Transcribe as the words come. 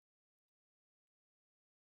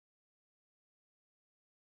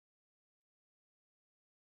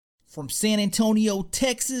From San Antonio,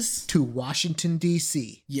 Texas to Washington,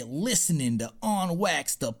 D.C. You're listening to On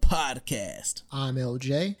Wax, the podcast. I'm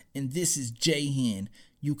LJ. And this is J-Hen.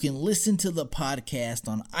 You can listen to the podcast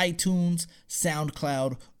on iTunes,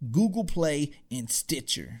 SoundCloud, Google Play, and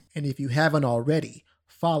Stitcher. And if you haven't already,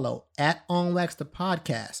 follow at On Wax, the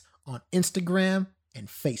podcast on Instagram and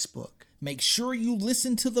Facebook. Make sure you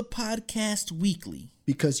listen to the podcast weekly,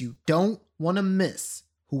 because you don't want to miss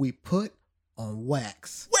who we put on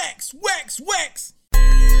wax. Wax, wax, wax!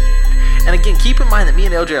 And again, keep in mind that me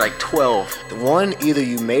and LJ are like 12. The one, either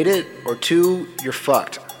you made it, or two, you're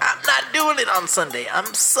fucked. I'm not doing it on Sunday.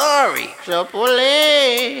 I'm sorry.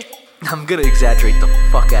 Chapole. I'm gonna exaggerate the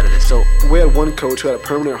fuck out of this. So We had one coach who had a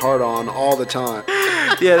permanent hard-on all the time.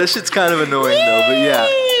 yeah, this shit's kind of annoying though, but yeah.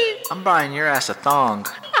 I'm buying your ass a thong.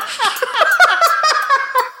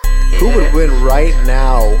 Who would win right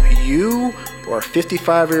now, you or a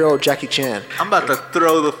 55-year-old Jackie Chan? I'm about to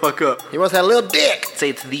throw the fuck up. He wants that little dick. Say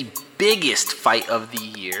it's the biggest fight of the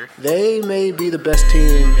year. They may be the best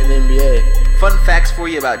team in the NBA. Fun facts for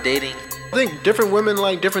you about dating. I think different women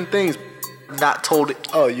like different things. Not told You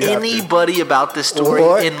have to. anybody about this story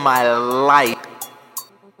What? in my life.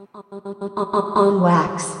 On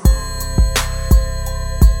wax.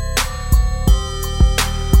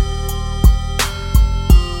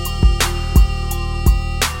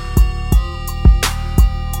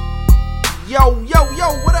 Yo,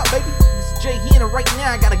 what up, baby? This is J-Hen, and right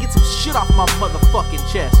now I gotta get some shit off my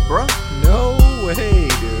motherfucking chest, bruh. No way,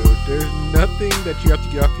 dude. There's nothing that you have to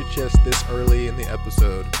get off your chest this early in the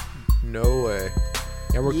episode. No way.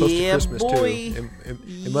 And we're close Yeah, to Christmas, boy. too.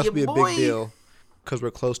 It must Yeah, be a boy. big deal because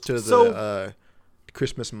we're close to the So-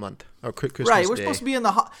 Christmas month. Or Christmas Right, we're Day. supposed to be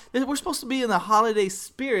in the holiday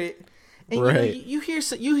spirit, and you know, Right. you hear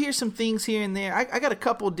some things here and there. I got a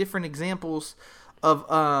couple different examples of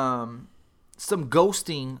some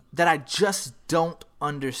ghosting that I just don't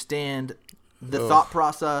understand the thought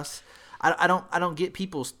process. I don't get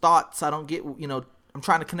people's thoughts. I don't get, I'm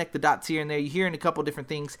trying to connect the dots here and there. You're hearing a couple different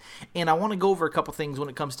things, and I want to go over a couple things when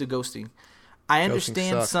it comes to ghosting. I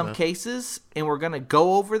understand sucks, some man. cases, and we're gonna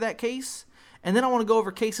go over that case. And then I want to go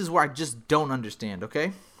over cases where I just don't understand,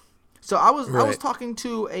 okay? So I was Right. talking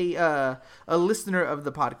to a listener of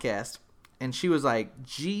the podcast, and she was like,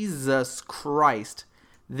 Jesus Christ,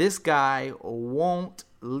 this guy won't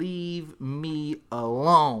leave me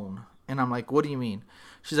alone. And I'm like, what do you mean?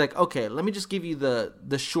 She's like, okay, let me just give you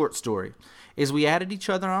the short story. Is we added each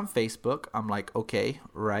other on Facebook. I'm like, okay,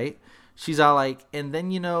 right. She's all like, and then,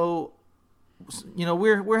 we're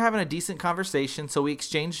having a decent conversation, so we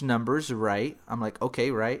exchanged numbers, right? I'm like,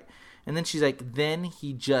 okay, right. And then she's like, then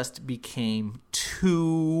he just became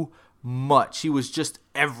too much. He was just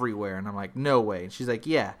everywhere. And I'm like, no way. And she's like,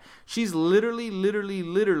 yeah. She's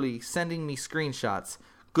literally sending me screenshots.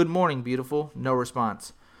 Good morning, beautiful. No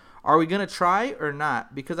response. Are we going to try or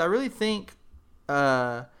not? Because I really think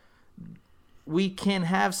we can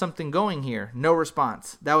have something going here. No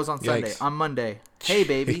response. That was on Sunday. Yikes. On Monday, hey,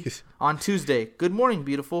 baby. Jeez. On Tuesday, good morning,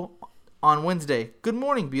 beautiful. On Wednesday, good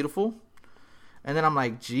morning, beautiful. And then I'm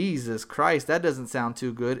like, Jesus Christ, that doesn't sound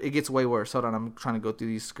too good. It gets way worse. Hold on, I'm trying to go through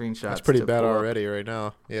these screenshots. That's pretty to bad pull up. already right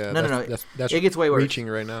now. Yeah. No. That's It gets way worse. reaching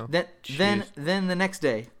right now. Then the next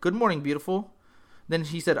day, good morning, beautiful. Then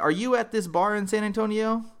she said, are you at this bar in San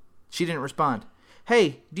Antonio? She didn't respond.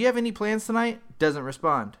 Hey, do you have any plans tonight? Doesn't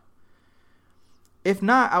respond. If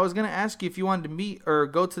not, I was going to ask you if you wanted to meet or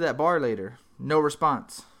go to that bar later. No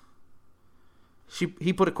response.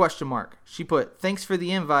 He put a question mark. She put, thanks for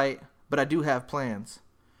the invite, but I do have plans.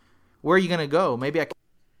 Where are you going to go? Maybe I can...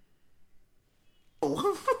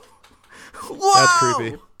 Whoa! That's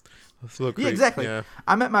creepy. That's a little creepy. Yeah, exactly. Yeah.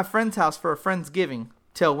 I'm at my friend's house for a Friendsgiving.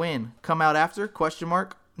 Till when? Come out after? Question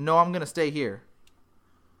mark. No, I'm going to stay here.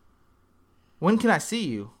 When can I see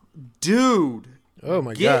you? Dude. Oh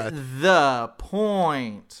my Get God. the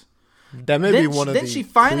point. That may be one of then the she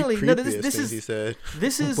finally creepiest this things is he said.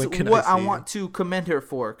 this is When can what I see want to commend her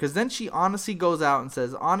for, because then she honestly goes out and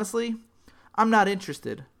says, honestly, I'm not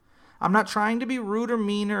interested. I'm not trying to be rude or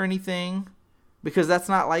mean or anything, because that's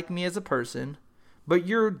not like me as a person, but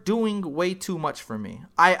you're doing way too much for me.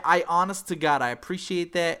 I honest to God, I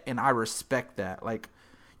appreciate that and I respect that. Like,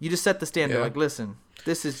 you just set the standard. Yeah. Like, listen,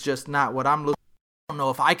 this is just not what I'm looking. I don't know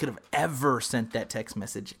if I could have ever sent that text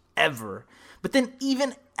message ever. But then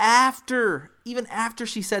even after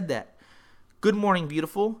she said that, good morning,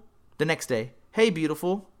 beautiful. The next day, hey,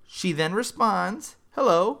 beautiful. She then responds,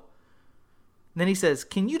 hello. Then he says,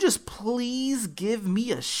 can you just please give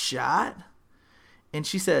me a shot? And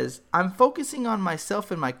she says, I'm focusing on myself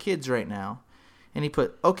and my kids right now. And he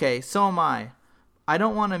put, okay, so am I. I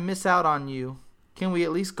don't want to miss out on you. can we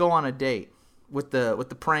at least go on a date with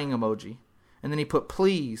the praying emoji? And then he put,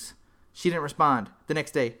 please. She didn't respond. The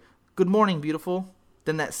next day, good morning, beautiful.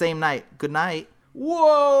 Then that same night, good night.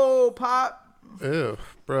 Whoa, Pop. Ew,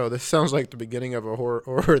 bro, this sounds like the beginning of a horror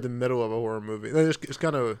or the middle of a horror movie. It's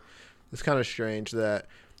kind of strange that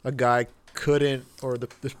a guy couldn't, or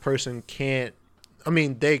this person can't. I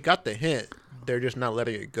mean, they got the hint. They're just not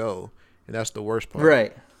letting it go, and that's the worst part.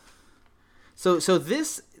 Right. So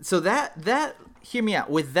that hear me out.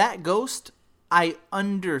 With that ghost, I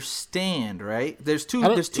understand, right? There's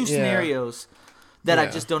two scenarios that I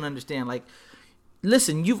just don't understand. Like,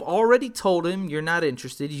 listen, you've already told him you're not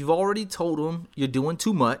interested. You've already told him you're doing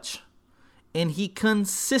too much. And he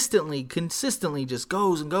consistently just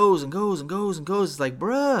goes and goes and goes and goes and goes. It's like,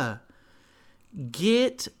 bruh,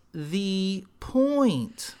 get the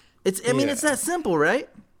point. I mean, it's that simple, right?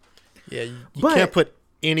 Yeah, you can't put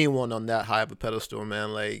anyone on that high of a pedestal,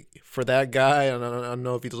 man. Like, for that guy, I don't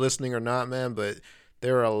know if he's listening or not, man, but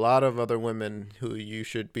there are a lot of other women who you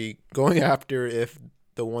should be going after if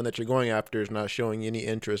the one that you're going after is not showing any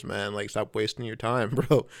interest, man. Like, stop wasting your time,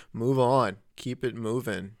 bro. Move on. Keep it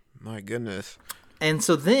moving. My goodness. And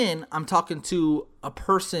so then I'm talking to a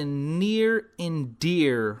person near and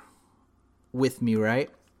dear with me,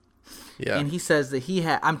 right? Yeah. And he says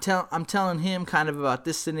that I'm telling him kind of about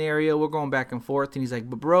this scenario. We're going back and forth, and he's like,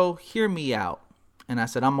 "But bro, hear me out." And I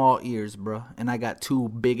said, "I'm all ears, bro." And I got 2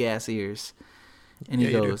 big ass ears. And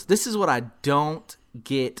he goes, "This is what I don't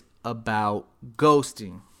get about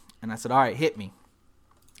ghosting." And I said, "All right, hit me."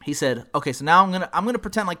 He said, "Okay, so now I'm gonna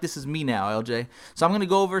pretend like this is me now, LJ. So I'm gonna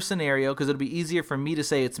go over a scenario because it'll be easier for me to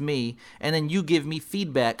say it's me, and then you give me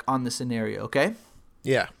feedback on the scenario, okay?"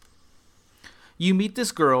 Yeah. You meet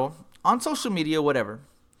this girl on social media, whatever.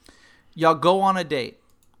 Y'all go on a date.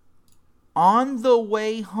 On the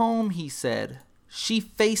way home, he said, she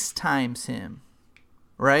FaceTimes him,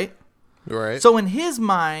 right? Right. So in his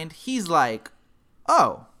mind, he's like,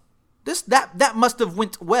 "Oh, that must have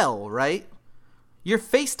went well, right? You're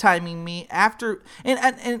FaceTiming me after,"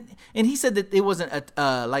 and he said that it wasn't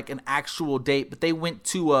like an actual date, but they went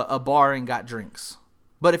to a bar and got drinks.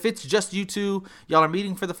 But if it's just you two, y'all are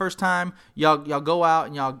meeting for the first time, y'all go out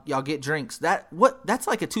and y'all get drinks. That's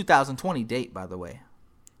like a 2020 date, by the way.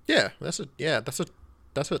 Yeah, that's a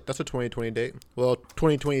 2020 date. Well,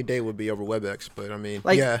 2020 date would be over WebEx, but I mean,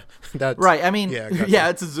 like, yeah, that's right. I mean, yeah,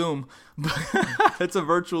 it's a Zoom. It's a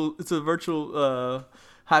virtual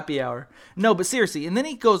happy hour. No, but seriously. And then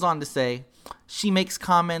he goes on to say, she makes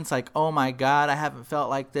comments like, "Oh my God, I haven't felt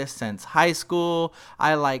like this since high school.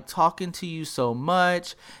 I like talking to you so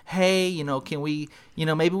much. Hey, can we,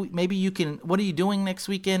 maybe you can, what are you doing next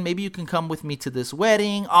weekend? Maybe you can come with me to this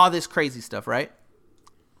wedding," all this crazy stuff, right?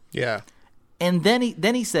 Yeah. And then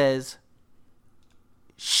he says,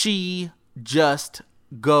 she just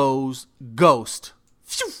goes ghost.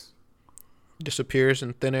 Disappears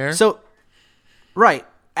in thin air. So, right.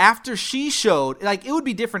 After she showed, like, it would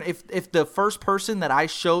be different if the first person that I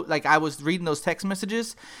showed, like, I was reading those text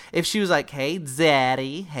messages, if she was like, "Hey,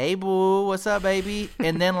 Zaddy, hey, boo, what's up, baby?"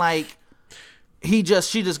 And then, like, she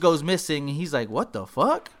just goes missing, and he's like, "What the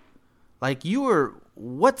fuck? Like,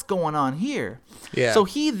 what's going on here?" Yeah. So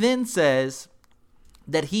he then says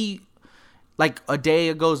that like, a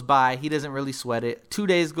day goes by, he doesn't really sweat it. 2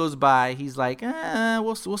 days goes by, he's like,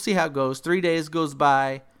 we'll see how it goes. 3 days goes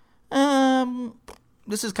by,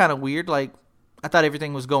 this is kind of weird. Like, I thought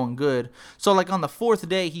everything was going good. So, like, on the 4th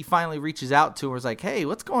day, he finally reaches out to her. Is like, "Hey,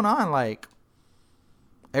 what's going on? Like,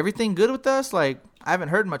 everything good with us? Like, I haven't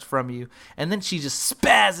heard much from you." And then she just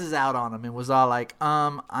spazzes out on him and was all like,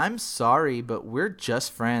 "I'm sorry, but we're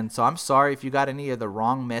just friends. So I'm sorry if you got any of the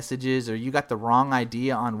wrong messages or you got the wrong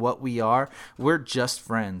idea on what we are. We're just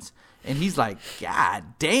friends." And he's like,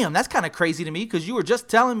 "God damn, that's kind of crazy to me, because you were just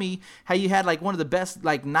telling me how you had like one of the best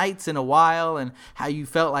like nights in a while, and how you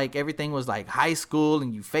felt like everything was like high school,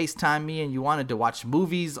 and you FaceTime me and you wanted to watch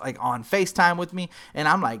movies like on FaceTime with me." And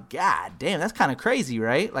I'm like, "God damn, that's kind of crazy,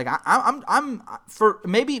 right?" Like, I'm for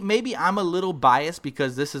maybe I'm a little biased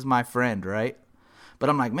because this is my friend, right? But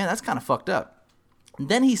I'm like, man, that's kind of fucked up. And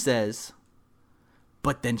then he says,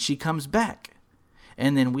 "But then she comes back.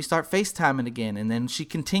 And then we start FaceTiming again. And then she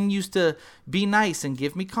continues to be nice and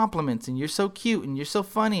give me compliments. And you're so cute and you're so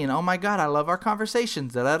funny. And oh my God, I love our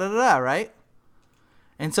conversations. Da da da da, right?"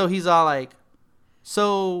 And so he's all like,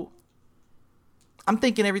 "So I'm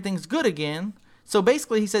thinking everything's good again." So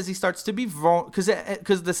basically, he says he starts to be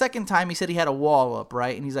because the second time he said he had a wall up,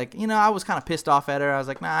 right? And he's like, I was kind of pissed off at her. I was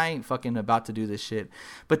like, "Nah, I ain't fucking about to do this shit."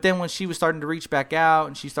 But then when she was starting to reach back out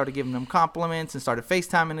and she started giving him compliments and started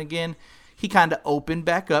FaceTiming again, he kind of opened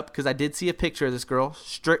back up, because I did see a picture of this girl,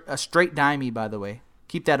 a straight dimey, by the way.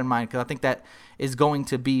 Keep that in mind, because I think that is going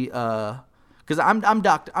to be because I'm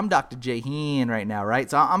Dr. Jahan right now, right?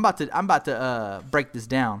 So I'm about to break this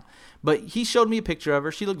down. But he showed me a picture of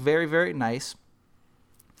her. She looked very, very nice.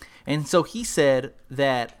 And so he said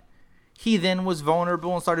that he then was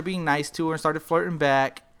vulnerable and started being nice to her and started flirting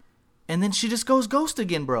back. And then she just goes ghost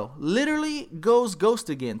again, bro. Literally goes ghost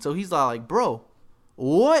again. So he's like, bro,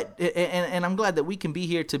 what? And I'm glad that we can be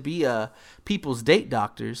here to be people's date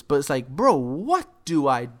doctors. But it's like, bro, what do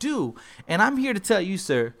I do? And I'm here to tell you,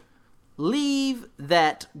 sir, leave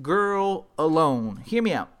that girl alone. Hear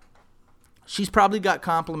me out. She's probably got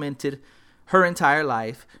complimented her entire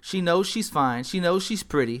life. She knows she's fine. She knows she's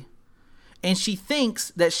pretty. And she thinks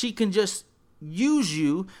that she can just use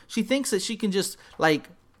you. She thinks that she can just, like,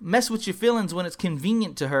 mess with your feelings when it's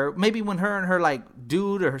convenient to her. Maybe when her and her, like,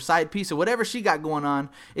 dude or her side piece or whatever she got going on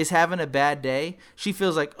is having a bad day. She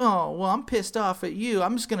feels like, oh, well, I'm pissed off at you.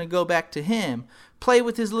 I'm just going to go back to him. Play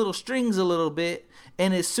with his little strings a little bit.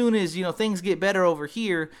 And as soon as, things get better over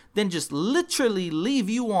here, then just literally leave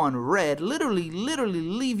you on red. Literally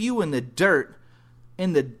leave you in the dirt,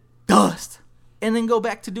 in the dust. And then go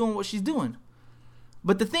back to doing what she's doing.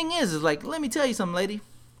 But the thing is like, let me tell you something, lady.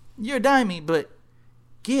 You're a dimey, but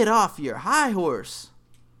get off your high horse.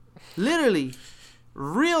 Literally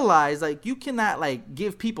realize, like, you cannot, like,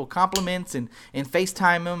 give people compliments and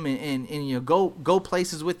FaceTime them and go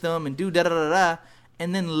places with them and do da-da-da-da.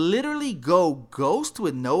 And then literally go ghost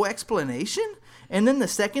with no explanation. And then the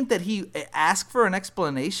second that he asks for an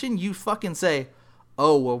explanation, you fucking say,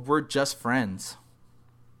 oh, well, we're just friends.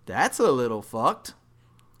 That's a little fucked.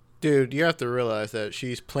 Dude, you have to realize that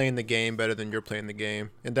she's playing the game better than you're playing the game.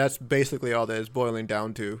 And that's basically all that is boiling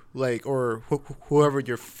down to. Like, or whoever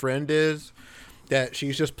your friend is, that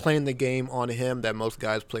she's just playing the game on him that most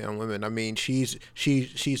guys play on women. I mean, she's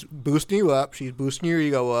boosting you up. She's boosting your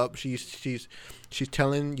ego up. She's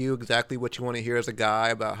telling you exactly what you want to hear as a guy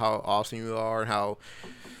about how awesome you are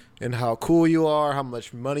and how cool you are, how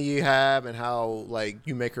much money you have, and how, like,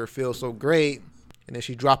 you make her feel so great. And then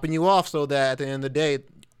she's dropping you off so that at the end of the day,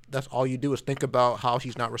 that's all you do is think about how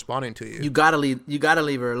she's not responding to you. You gotta leave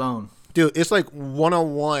her alone. Dude, it's like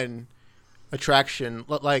one-on-one attraction,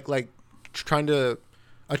 like trying to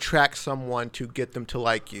attract someone to get them to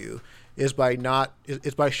like you is by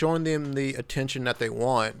showing them the attention that they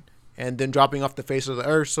want and then dropping off the face of the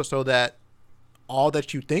earth so that all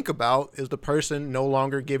that you think about is the person no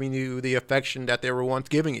longer giving you the affection that they were once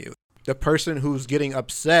giving you. The person who's getting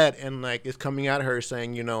upset and, like, is coming at her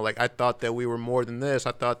saying, like, I thought that we were more than this.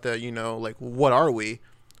 I thought that, like, what are we?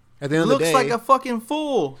 At the end of the day, looks like a fucking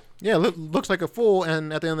fool. Yeah, looks like a fool.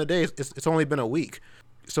 And at the end of the day, it's only been a week.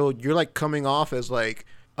 So you're, like, coming off as, like,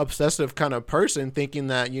 obsessive kind of person thinking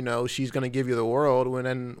that, she's going to give you the world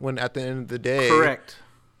when at the end of the day, correct,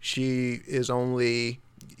 she is only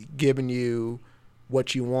giving you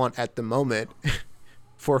what you want at the moment.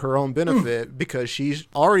 For her own benefit, because she's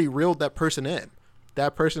already reeled that person in.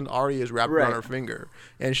 That person already is wrapped around her finger.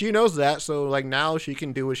 And she knows that, so, like, now she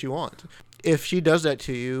can do what she wants. If she does that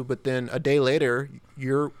to you, but then a day later,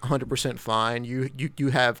 you're 100% fine, you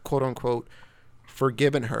have, quote-unquote,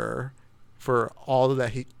 forgiven her for all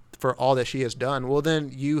that she has done, well,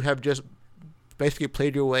 then you have just basically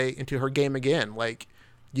played your way into her game again. Like,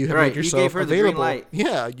 you have made yourself you gave her available. The green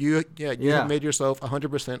light. You have made yourself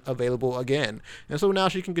 100% available again, and so now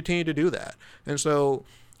she can continue to do that. And so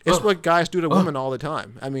it's what guys do to women all the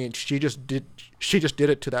time. I mean, she just did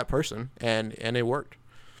it to that person, and it worked.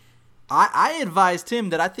 I advised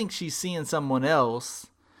him that I think she's seeing someone else,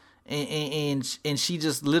 and she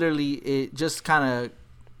just literally it just kind of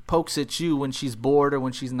pokes at you when she's bored or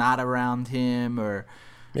when she's not around him or.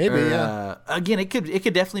 Maybe, yeah. Again, it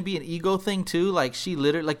could definitely be an ego thing too. Like, she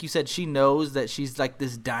literally, like you said, she knows that she's like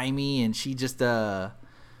this dimey, and she just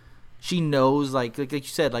she knows, like you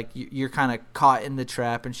said, like you're kind of caught in the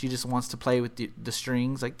trap, and she just wants to play with the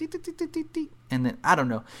strings, like and then I don't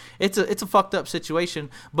know. It's a fucked up situation,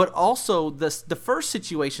 but also the first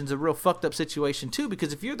situation's a real fucked up situation too,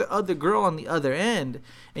 because if you're the other girl on the other end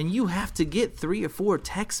and you have to get 3 or 4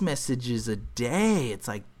 text messages a day, it's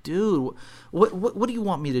like, dude, what do you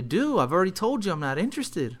want me to do? I've already told you I'm not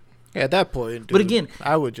interested. Yeah, at that point, dude, but again,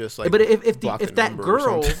 I would just like. But if that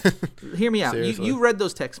girl, hear me out. You read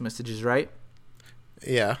those text messages, right?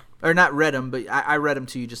 Yeah. Or not read them, but I read them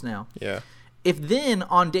to you just now. Yeah. If then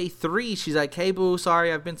on day 3 she's like, "Hey boo,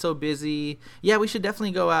 sorry I've been so busy. Yeah, we should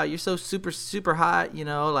definitely go out. You're so super super hot.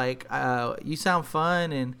 Like you sound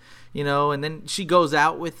fun and." And then she goes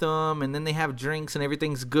out with them, and then they have drinks, and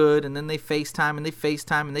everything's good, and then they FaceTime, and they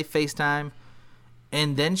FaceTime, and they FaceTime.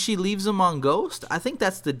 and then she leaves him on ghost. I think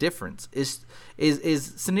that's the difference. Is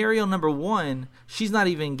scenario number one, she's not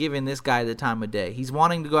even giving this guy the time of day. He's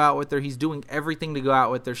wanting to go out with her. He's doing everything to go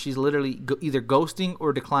out with her. She's literally either ghosting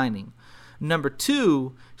or declining. Number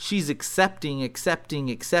two, she's accepting.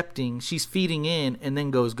 She's feeding in and then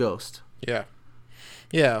goes ghost. Yeah.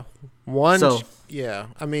 Yeah. One. So, yeah.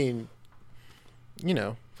 I mean,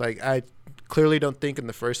 like I clearly don't think in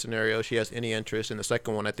the first scenario she has any interest. In the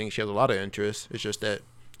second one, I think she has a lot of interest. It's just that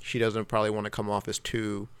she doesn't probably want to come off as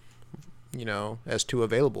too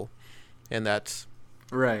available. And that's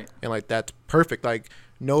right. And like, that's perfect. Like,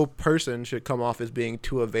 no person should come off as being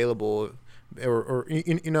too available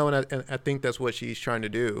and I think that's what she's trying to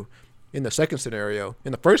do in the second scenario.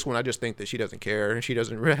 In the first one, I just think that she doesn't care and she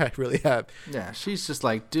doesn't really have she's just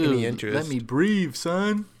like, dude, let me breathe,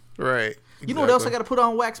 son. Right. Exactly. You know what else I got to put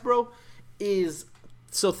on wax, bro?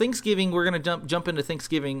 So Thanksgiving, we're gonna jump into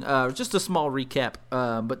Thanksgiving. Just a small recap.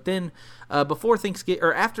 But then before Thanksgiving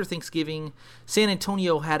or after Thanksgiving, San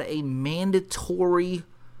Antonio had a mandatory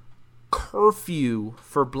curfew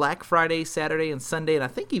for Black Friday, Saturday, and Sunday, and I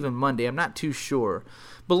think even Monday. I'm not too sure.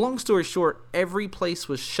 But long story short, every place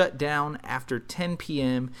was shut down after 10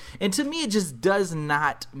 p.m. And to me, it just does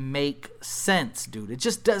not make sense, dude. It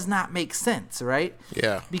just does not make sense, right?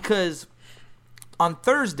 Yeah. Because on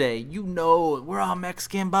Thursday, we're all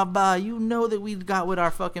Mexican, baba. You know that we got with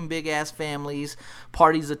our fucking big ass families,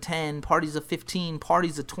 parties of 10, parties of 15,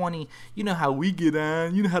 parties of 20. You know how we get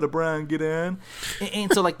on. You know how the Brown get on.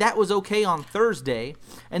 And so like that was okay on Thursday,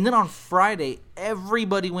 and then on Friday,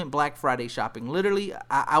 everybody went Black Friday shopping. Literally,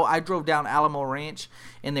 I drove down Alamo Ranch,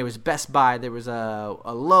 and there was Best Buy, there was a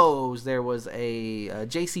Lowe's, there was a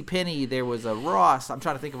JCPenney, there was a Ross. I'm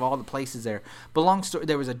trying to think of all the places there. But long story,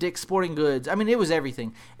 there was a Dick's Sporting Goods. I mean, it was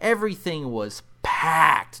everything. Everything was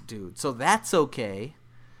packed, dude. So that's okay.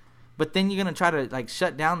 But then you're gonna try to like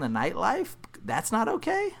shut down the nightlife? That's not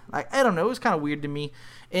okay. Like, I don't know. It was kind of weird to me.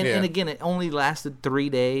 And again, it only lasted 3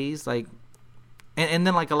 days. Like. And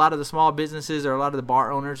then, like, a lot of the small businesses or a lot of the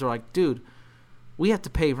bar owners are like, dude, we have to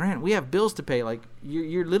pay rent. We have bills to pay. Like,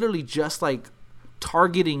 you're literally just, like,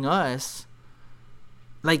 targeting us.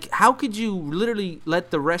 Like, how could you literally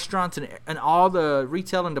let the restaurants and all the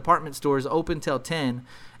retail and department stores open till 10,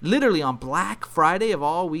 literally on Black Friday of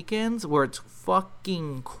all weekends where it's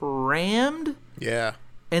fucking crammed? Yeah.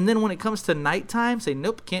 And then when it comes to nighttime, say,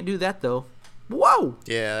 nope, can't do that, though. Whoa!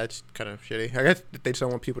 Yeah, that's kind of shitty. I guess they just don't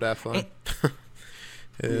want people to have fun.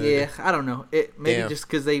 Yeah, I don't know. Maybe just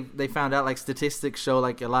because they found out, like, statistics show,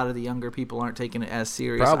 like, a lot of the younger people aren't taking it as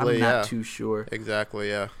serious. Probably, I'm not too sure. Exactly,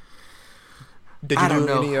 yeah. I don't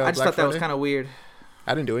know. I just thought that was kind of weird.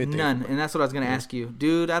 I didn't do anything. None, and that's what I was gonna ask you,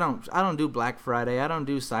 dude. I don't do Black Friday. I don't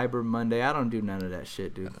do Cyber Monday. I don't do none of that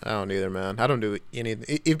shit, dude. I don't either, man. I don't do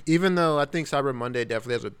anything. Even though I think Cyber Monday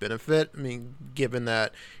definitely has a benefit. I mean, given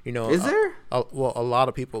that is there? A lot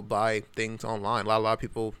of people buy things online. A lot of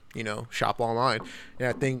people shop online, and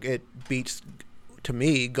I think it beats, to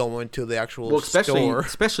me, going to the actual store.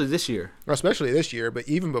 Especially this year. Especially this year, but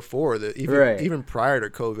even before even prior to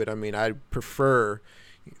COVID, I mean, I prefer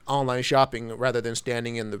online shopping rather than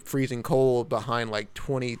standing in the freezing cold behind like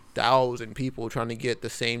 20,000 people trying to get the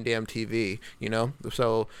same damn TV,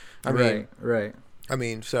 So I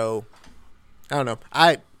mean, so I don't know.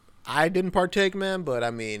 I didn't partake, man, but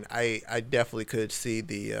I mean, I definitely could see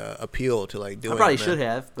the appeal to like doing. I probably should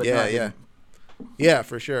have, but yeah,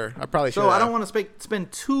 for sure. I probably should. So I don't want to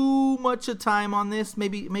spend too much of time on this.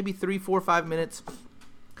 Maybe 3, 4, 5 minutes.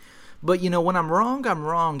 But when I'm wrong,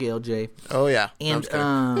 LJ. Oh yeah. And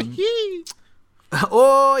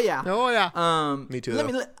me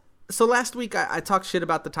too. So last week I talked shit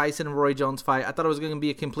about the Tyson and Roy Jones fight. I thought it was going to be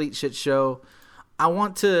a complete shit show. I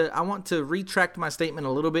want to retract my statement a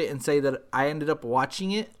little bit and say that I ended up watching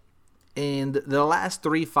it, and the last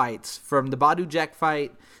 3 fights, from the Badu Jack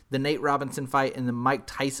fight, the Nate Robinson fight, and the Mike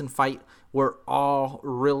Tyson fight, were all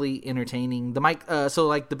really entertaining. The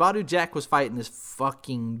Badu Jack was fighting this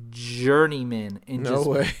fucking journeyman and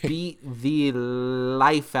beat the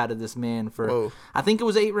life out of this man for, I think it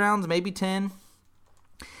was 8 rounds, maybe 10.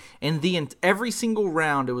 And every single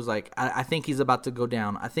round, it was like, I think he's about to go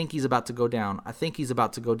down. I think he's about to go down. I think he's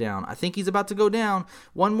about to go down. I think he's about to go down.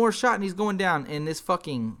 One more shot and he's going down. And this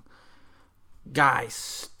fucking guy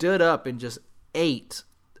stood up and just ate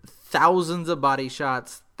thousands of body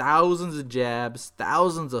shots, thousands of jabs,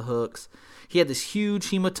 thousands of hooks. He had this huge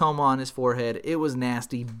hematoma on his forehead. It was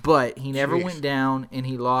nasty, but he never went down, and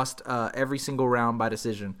he lost every single round by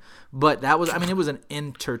decision. But that was, I mean, it was an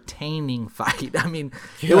entertaining fight. I mean,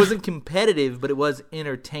 it wasn't competitive, but it was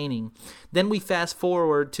entertaining. Then we fast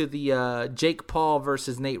forward to the Jake Paul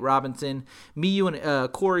versus Nate Robinson. Me, you,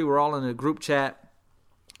 and Corey were all in a group chat.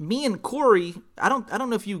 Me and Corey, I don't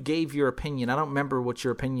know if you gave your opinion. I don't remember what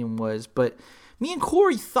your opinion was, but me and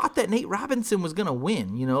Corey thought that Nate Robinson was gonna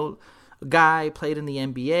win. You know, a guy played in the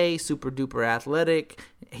NBA, super duper athletic.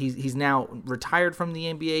 He's now retired from the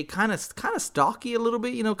NBA, kind of stocky a little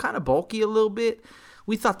bit, you know, kind of bulky a little bit.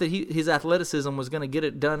 We thought that his athleticism was gonna get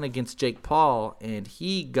it done against Jake Paul, and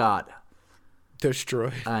he got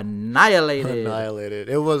destroyed, annihilated.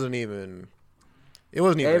 It wasn't even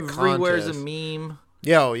everywhere's a a meme.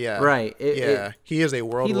 Yeah, oh, yeah. Right. He is a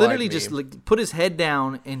worldwide He literally meme. just put his head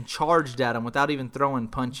down and charged at him without even throwing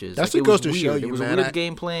punches. That's like, what goes to weird. show you, It was man. a weird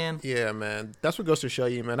game plan. Yeah, man. That's what goes to show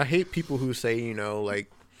you, man. I hate people who say,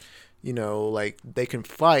 like they can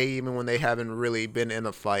fight even when they haven't really been in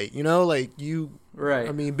a fight. You know, like Right.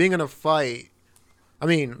 I mean, being in a fight. I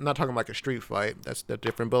mean, I'm not talking like a street fight. That's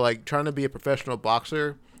different. But like trying to be a professional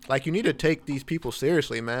boxer, like you need to take these people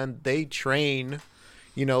seriously, man. They train.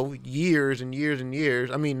 Years and years and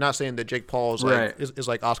years. I mean, not saying that Jake Paul is like is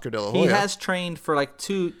like Oscar De La Hoya. He has trained for like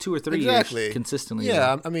two or three years consistently.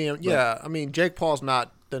 Yeah, I mean, Jake Paul's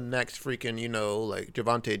not the next freaking like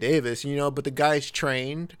Gervonta Davis, but the guy's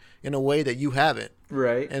trained in a way that you haven't.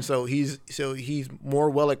 Right. And so he's more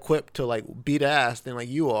well equipped to like beat ass than like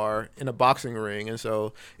you are in a boxing ring. And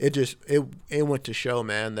so it went to show,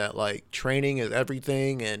 man, that like training is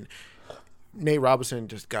everything. And Nate Robinson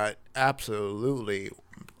just got absolutely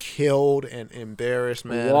killed and embarrassed,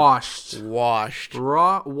 man. Washed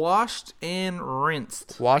and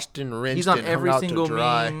rinsed. He's on every single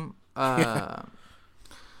meme.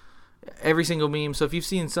 Every single meme. So if you've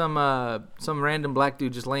seen some random black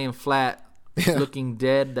dude just laying flat, looking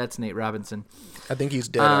dead, that's Nate Robinson. I think he's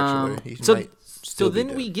dead. Actually, so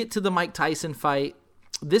then we get to the Mike Tyson fight.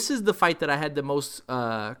 This is the fight that I had the most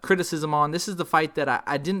criticism on. This is the fight that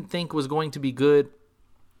I didn't think was going to be good.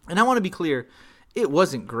 And I want to be clear, it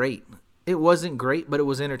wasn't great. It wasn't great, but it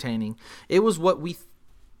was entertaining. It was what we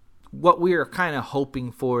are kind of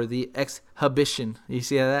hoping for, the exhibition. You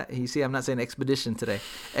see that? You see, I'm not saying expedition today.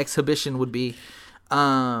 Exhibition would be.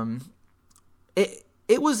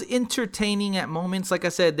 It was entertaining at moments. Like I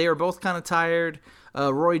said, they were both kind of tired.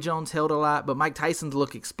 Roy Jones held a lot, but Mike Tyson's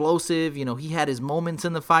looked explosive. He had his moments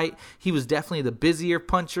in the fight. He was definitely the busier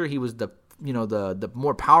puncher. He was the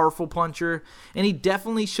more powerful puncher, and he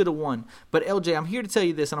definitely should have won. But LJ, I'm here to tell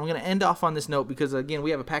you this, and I'm going to end off on this note because, again, we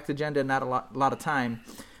have a packed agenda and not a lot of time.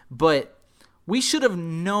 But we should have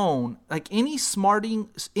known, like any smart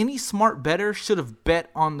bettor should have bet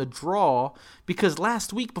on the draw, because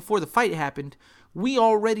last week before the fight happened, we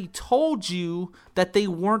already told you that they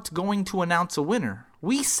weren't going to announce a winner.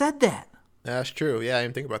 We said that. That's true. Yeah, I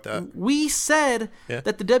didn't think about that. We said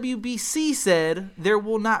that the WBC said there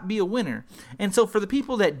will not be a winner. And so for the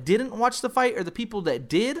people that didn't watch the fight or the people that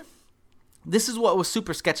did, this is what was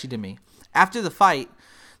super sketchy to me. After the fight,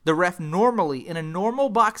 the ref normally, in a normal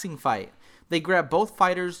boxing fight, they grab both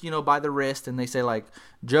fighters, by the wrist, and they say, like,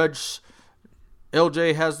 Judge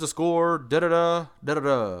LJ has the score, da-da-da,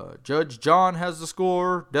 da-da-da. Judge John has the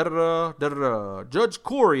score, da-da-da, da-da-da. Judge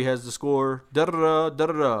Corey has the score, da-da-da,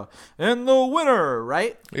 da-da-da. And the winner,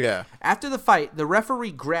 right? Yeah. After the fight, the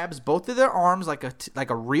referee grabs both of their arms like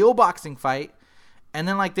a real boxing fight, and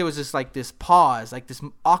then there was this pause, like this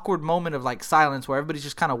awkward moment of like silence where everybody's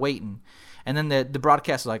just kind of waiting. And then the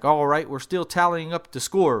broadcast is like, all right, we're still tallying up the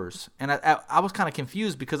scores. And I was kind of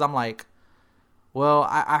confused because I'm like, well,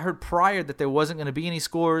 I heard prior that there wasn't going to be any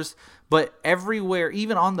scores, but everywhere,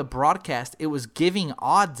 even on the broadcast, it was giving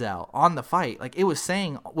odds out on the fight. Like, it was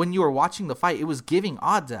saying when you were watching the fight, it was giving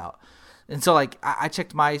odds out. And so, like, I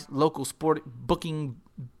checked my local sport booking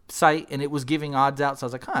site, and it was giving odds out. So I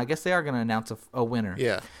was like, I guess they are going to announce a winner.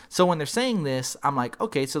 Yeah. So when they're saying this, I'm like,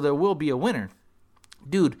 okay, so there will be a winner.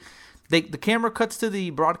 Dude, the camera cuts to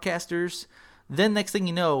the broadcasters. Then next thing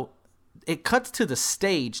you know, it cuts to the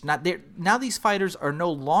stage. Now these fighters are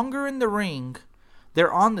no longer in the ring.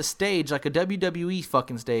 They're on the stage, like a WWE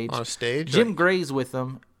fucking stage. On a stage? Jim Gray's with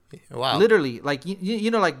them. Wow. Literally, like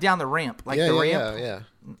like down the ramp, like the ramp. Yeah.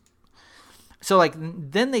 So like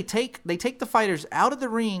then they take the fighters out of the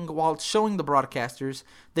ring while it's showing the broadcasters.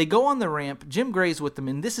 They go on the ramp. Jim Gray's with them,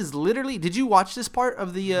 and this is literally. Did you watch this part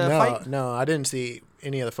of the fight? No, I didn't see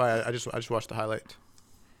any of the fight. I just watched the highlights.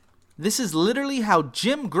 This is literally how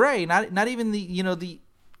Jim Gray, not even the the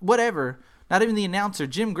Not even the announcer.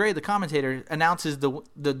 Jim Gray, the commentator, announces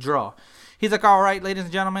the draw. He's like, all right, ladies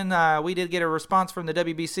and gentlemen, we did get a response from the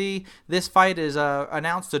WBC. This fight is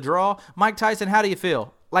announced a draw. Mike Tyson, how do you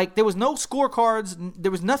feel? Like, there was no scorecards.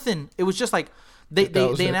 There was nothing. It was just like, they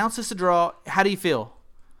announced this a draw. How do you feel?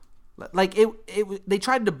 Like, they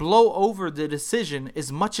tried to blow over the decision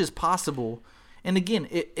as much as possible. And again,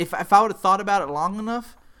 if I would have thought about it long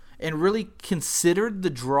enough and really considered the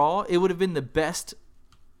draw, it would have been the best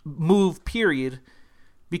move, period,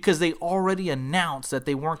 because they already announced that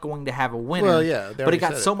they weren't going to have a winner. Well, yeah, but it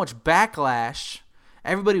got so much backlash.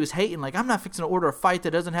 Everybody was hating, like, I'm not fixing to order a fight that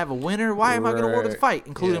doesn't have a winner. Why am I going to order the fight,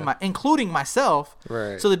 including myself?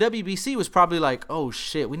 Right. So the WBC was probably like, oh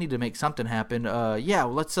shit, we need to make something happen. Yeah,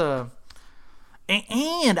 well, let's and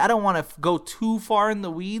I don't want to go too far in the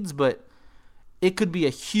weeds, but it could be a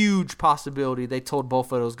huge possibility they told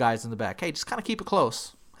both of those guys in the back, hey, just kind of keep it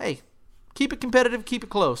close. Hey, keep it competitive, keep it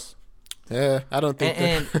close. Yeah, I don't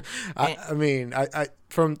think. I mean, I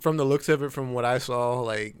from the looks of it, from what I saw,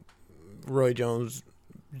 like Roy Jones.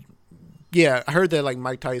 Yeah, I heard that like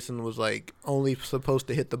Mike Tyson was like only supposed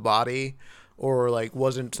to hit the body, or like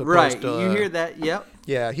wasn't supposed to. Right, you hear that? Yep.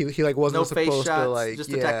 Yeah, he like wasn't supposed face shots, to like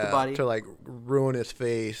just attack the body. to like ruin his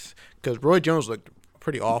face, because Roy Jones looked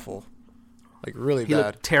pretty awful, like really he bad.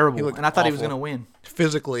 Looked terrible, looked and I thought he was awful. gonna win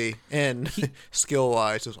Physically and skill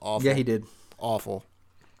wise. It was awful. Yeah, he did. Awful.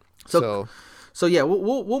 So yeah,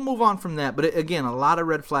 we'll move on from that. But again, a lot of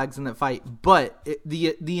red flags in that fight. But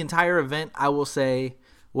the entire event, I will say,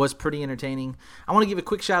 was pretty entertaining. I want to give a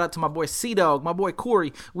quick shout out to my boy C-Dog, my boy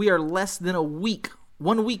Corey. We are less than a week,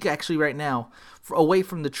 1 week actually right now, away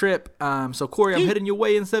from the trip. So Corey, I'm heading your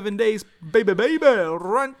way in 7 days, baby.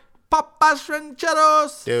 Run, papas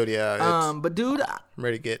rancheros. Dude, yeah. But dude, I'm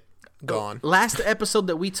ready to get gone. Last episode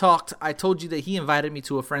that we talked, I told you that he invited me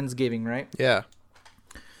to a Friendsgiving, right? Yeah.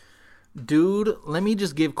 Dude, let me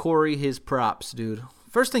just give Corey his props, dude.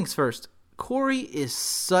 First things first, Corey is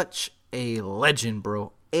such a legend,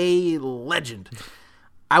 bro. A legend.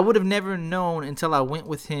 I would have never known until I went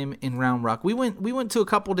with him in Round Rock. We went to a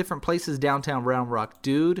couple different places downtown Round Rock,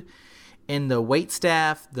 dude. And the wait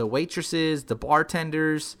staff, the waitresses, the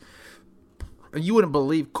bartenders, you wouldn't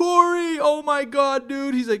believe Corey. Oh my God,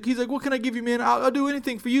 dude. He's like, what can I give you, man? I'll do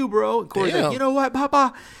anything for you, bro. And Corey's like, you know what,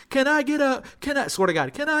 Papa? Swear to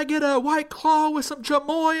God, can I get a White Claw with some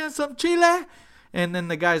chamoy and some chile? And then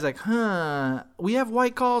the guy's like, we have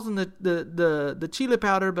White Claws and the chile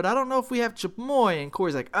powder, but I don't know if we have chamoy. And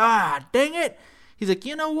Corey's like, dang it. He's like,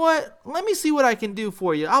 you know what? Let me see what I can do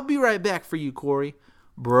for you. I'll be right back for you, Corey.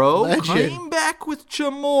 Bro, came back with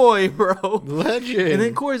chamoy, bro. Legend. And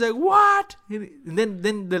then Corey's like, what? And then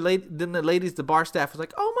the ladies, the bar staff was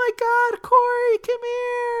like, oh my God, Corey, come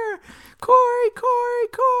here.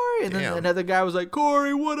 Corey. And then another guy was like,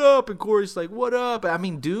 Corey, what up? And Corey's like, what up? I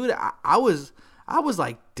mean, dude, I was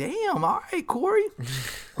like, damn, all right, Corey.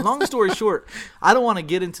 Long story short, I don't want to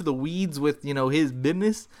get into the weeds with, his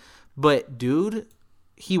business, but dude,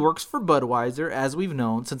 he works for Budweiser, as we've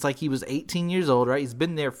known, since like he was 18 years old, right? He's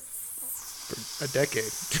been there for a decade.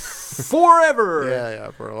 Forever.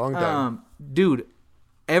 Yeah, for a long time. Dude,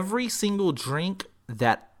 every single drink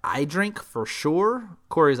that I drink, for sure,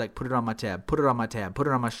 Corey's like, put it on my tab, put it on my tab, put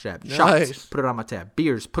it on my tab. Nice. Shots, put it on my tab.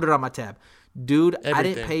 Beers, put it on my tab. Dude, everything. I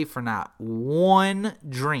didn't pay for not one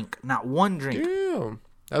drink. Damn.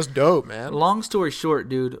 That's dope, man. Long story short,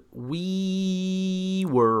 dude, we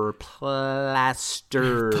were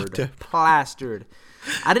plastered.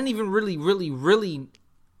 I didn't even really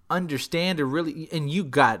understand or really,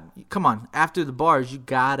 and come on, after the bars, you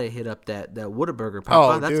gotta hit up that Whataburger.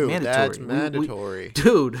 Papa. That's dude, mandatory. That's mandatory.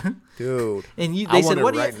 Dude. And they said,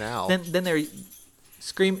 what right now. Then they're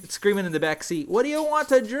screaming in the back seat, what do you want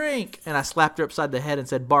to drink? And I slapped her upside the head and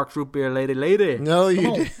said, Barks root beer, lady. No, you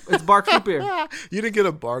didn't. It's Barks root beer. You didn't get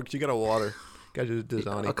a Barks, you got a water. Got you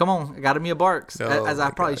Dasani. Come on, I got me a Barks. As I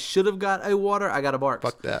probably should have got a water, I got a Barks.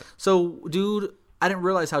 Fuck that. So, dude, I didn't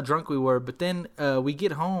realize how drunk we were, but then we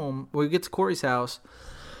get home, we get to Corey's house,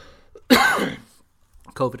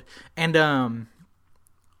 COVID, and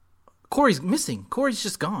Corey's missing. Corey's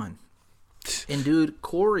just gone. And dude,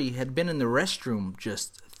 Corey had been in the restroom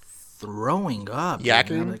just throwing up.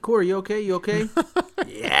 Yakking? I'm like, Corey, you okay?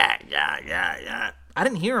 Yeah. I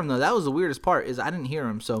didn't hear him though. That was the weirdest part, is I didn't hear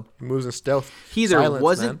him. So moves in stealth. He either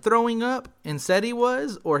wasn't throwing up and said he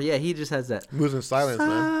was, or he just has that moves in silence,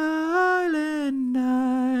 Silent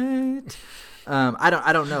night. I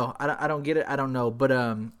don't know. I don't get it. I don't know. But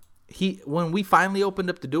when we finally opened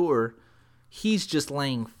up the door, he's just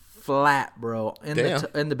laying flat, bro, in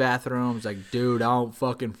the bathroom. It's like, dude, I don't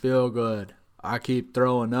fucking feel good. I keep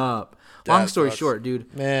throwing up. Long story sucks. short,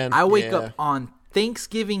 dude. Man, I wake yeah. up on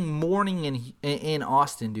Thanksgiving morning in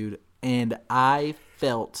Austin, dude, and I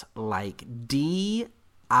felt like DICK.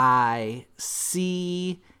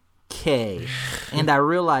 And I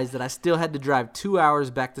realized that I still had to drive 2 hours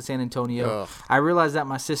back to San Antonio. Ugh. I realized that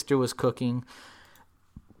my sister was cooking.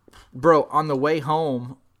 Bro, on the way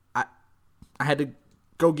home, I had to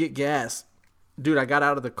go get gas. Dude, I got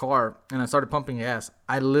out of the car and I started pumping gas.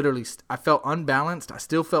 I felt unbalanced. I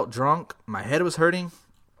still felt drunk. My head was hurting.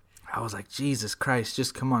 I was like, Jesus Christ,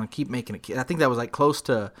 just come on, keep making it. I think that was like close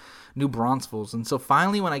to New Braunfels. And so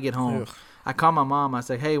finally when I get home, I call my mom. I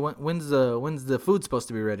say, hey, when's the food supposed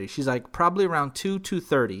to be ready? She's like, probably around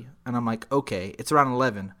 2:30. And I'm like, okay, it's around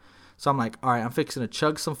 11. So I'm like, all right, I'm fixing to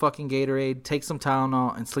chug some fucking Gatorade, take some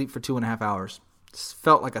Tylenol, and sleep for 2.5 hours. This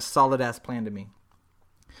felt like a solid-ass plan to me.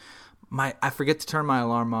 I forget to turn my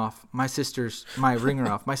alarm off. My ringer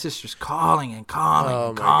off. My sister's calling and calling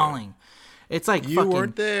and calling. It's like You fucking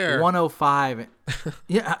weren't there. 1:05.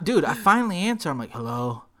 Yeah, dude, I finally answer. I'm like,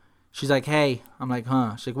 hello. She's like, hey. I'm like,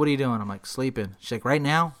 huh. She's like, what are you doing? I'm like, sleeping. She's like, right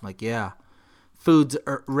now? I'm like, yeah. Food's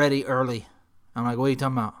ready early. I'm like, what are you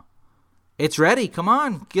talking about? It's ready. Come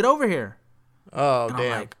on. Get over here. Oh, And I'm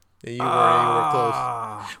damn. like, You were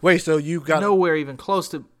close. Wait, so you got... nowhere even close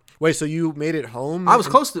to... Wait, so you made it home? I was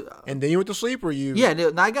close to... And then you went to sleep, or you... Yeah,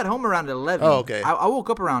 dude, I got home around 11. Oh, okay. I woke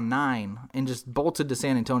up around 9 and just bolted to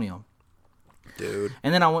San Antonio. Dude.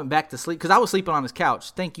 And then I went back to sleep because I was sleeping on his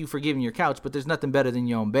couch. Thank you for giving your couch, but there's nothing better than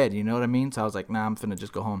your own bed. You know what I mean? So I was like, nah, I'm finna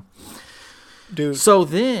just go home. Dude. So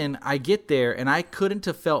then I get there, and I couldn't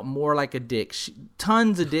have felt more like a dick.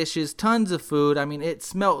 Tons of dishes, tons of food. I mean, it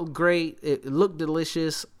smelled great. It looked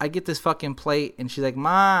delicious. I get this fucking plate, and she's like,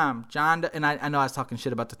 Mom, John... And I know I was talking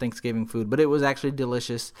shit about the Thanksgiving food, but it was actually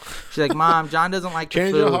delicious. She's like, Mom, John doesn't like the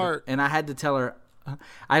Change food. your heart. And I had to tell her...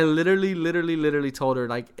 I literally told her,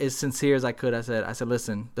 like, as sincere as I could. I said,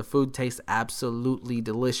 listen, the food tastes absolutely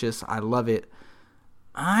delicious. I love it.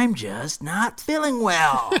 I'm just not feeling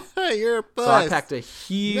well. You're a bust. So I packed a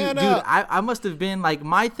huge... Man dude, up. I must have been, like,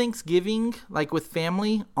 my Thanksgiving, like, with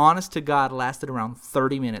family, honest to God, lasted around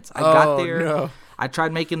 30 minutes. I got there. No. I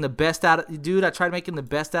tried making the best out of... Dude, I tried making the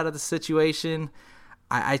best out of the situation.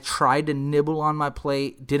 I tried to nibble on my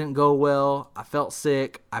plate. Didn't go well. I felt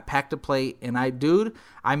sick. I packed a plate. And I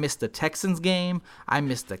missed the Texans game. I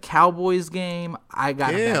missed the Cowboys game. I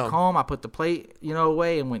got back home. I put the plate,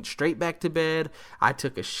 away and went straight back to bed. I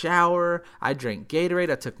took a shower. I drank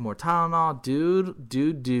Gatorade. I took more Tylenol.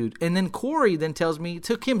 Dude. And then Corey then tells me, it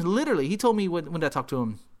took him literally, he told me when did I talk to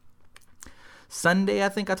him? Sunday, I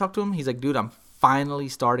think I talked to him. He's like, dude, I'm finally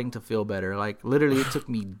starting to feel better. Like, literally, it took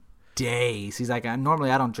me days. He's like,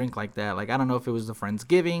 normally I don't drink like that. Like, I don't know if it was the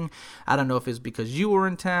Friendsgiving. I don't know if it's because you were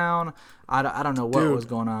in town. I don't know what was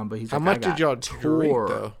going on, but he's how like, much did y'all drink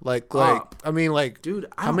though? Like, I mean, like, dude,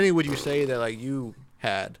 how many would you say that like you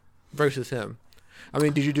had versus him? I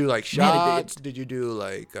mean, did you do like shots? Did you do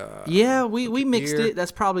like? Yeah, we mixed beer? it.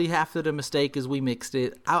 That's probably half of the mistake is we mixed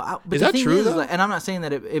it. But Is the that thing true, is, though? like, and I'm not saying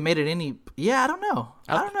that it made it any. Yeah, I don't know.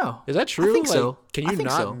 I don't know. Is that true? I think like, so. Can I you think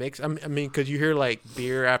not so. mix? I mean, because you hear like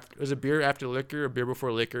beer after. Is it beer after liquor or beer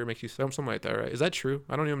before liquor makes you something like that, right? Is that true?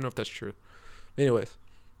 I don't even know if that's true. Anyways.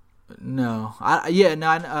 No, I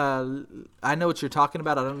know what you're talking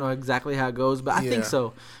about. I don't know exactly how it goes, but I think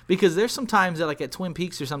so because there's some times that like at Twin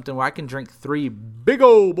Peaks or something where I can drink 3 big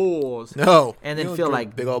old bulls, No, and you then don't feel drink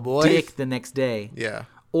like big old boys. dick the next day. Yeah.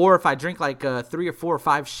 Or if I drink like 3 or 4 or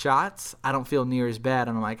 5 shots, I don't feel near as bad.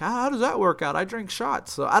 And I'm like, how does that work out? I drink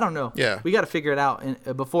shots, so I don't know. Yeah. We got to figure it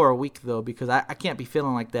out before a week though, because I can't be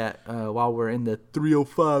feeling like that while we're in the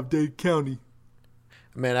 305 Dade County.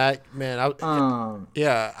 I was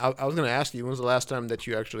gonna ask you, when was the last time that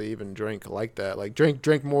you actually even drank like that? Like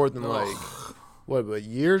drink more than like what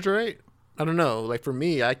years, right? I don't know. Like for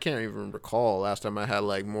me, I can't even recall last time I had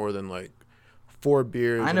like more than like 4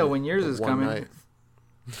 beers. I know when yours is coming. Night.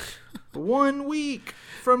 1 week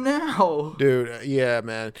from now, dude. Yeah,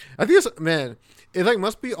 man. I think it like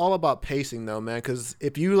must be all about pacing though, man. Because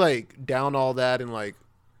if you like down all that in like,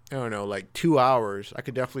 I don't know, like 2 hours, I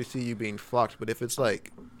could definitely see you being fucked. But if it's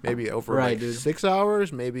like maybe over like 6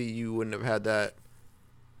 hours, maybe you wouldn't have had that.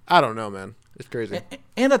 I don't know, man. It's crazy.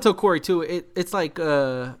 And I told Corey too. It's like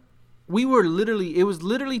we were literally. It was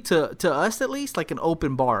literally to us at least like an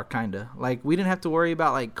open bar kind of. Like we didn't have to worry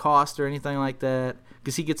about like cost or anything like that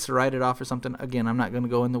because he gets to write it off or something. Again, I'm not gonna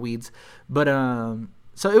go in the weeds, but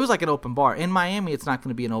so it was like an open bar. In Miami, it's not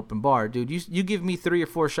gonna be an open bar, dude. You give me 3 or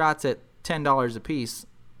 4 shots at $10 a piece.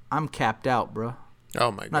 I'm capped out, bro.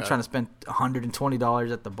 Oh my god! I'm not trying to spend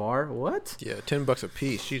 $120 at the bar. What? Yeah, $10 a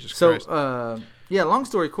piece. Jesus so, Christ. yeah. Long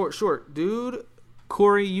story short, dude.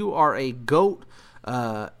 Corey, you are a goat.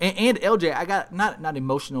 And LJ, I got not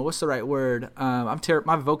emotional. What's the right word? My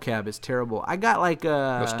vocab is terrible. I got like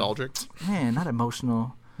nostalgic. Man, not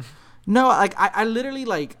emotional. No, like I literally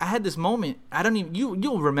like I had this moment. I don't even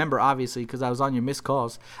you'll remember obviously because I was on your missed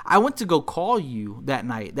calls. I went to go call you that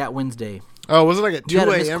night, that Wednesday. Oh, was it like at 2 had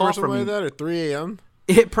a missed a.m. call or something from like me. that, or 3 a.m.?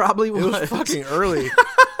 It probably was. It was fucking early.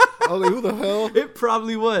 I was like, who the hell? It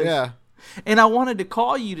probably was. Yeah. And I wanted to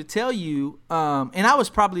call you to tell you, and I was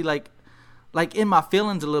probably like in my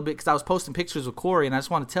feelings a little bit because I was posting pictures with Corey, and I just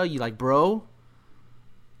want to tell you, like, bro,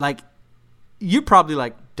 like, you probably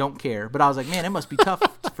like don't care, but I was like, man, it must be tough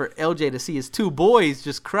for LJ to see his two boys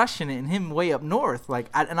just crushing it and him way up north. Like,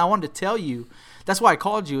 and I wanted to tell you, that's why I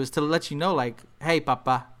called you, is to let you know, like, hey,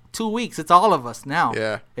 Papa, 2 weeks, it's all of us now.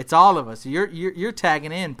 Yeah, it's all of us. You're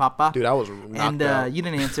tagging in, Papa. Dude, I was knocked and out. You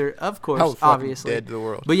didn't answer, of course, I was obviously dead to the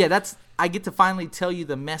world. But yeah, I get to finally tell you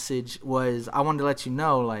the message was I wanted to let you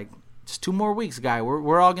know, like, just 2 more weeks, guy.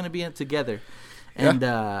 We're all gonna be in it together. And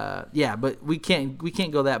but we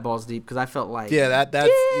can't go that balls deep because I felt like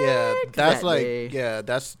that's like day.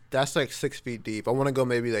 that's like 6 feet deep. I want to go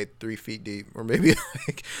maybe like 3 feet deep, or maybe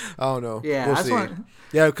like I don't know. Yeah, we'll see.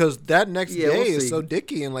 Yeah, because that next day we'll is see. so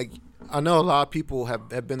dicky, and like I know a lot of people have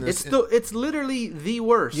been this. It's literally the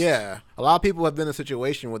worst. Yeah, a lot of people have been in a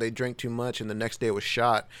situation where they drank too much and the next day was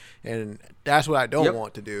shot, and that's what I don't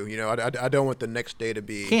want to do. You know, I don't want the next day to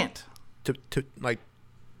be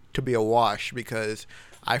to be a wash because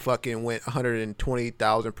I fucking went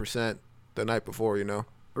 120,000% the night before, you know?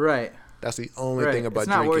 Right. That's the only thing about it's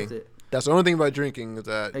not drinking. Worth it. That's the only thing about drinking is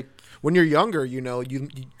that when you're younger, you know, you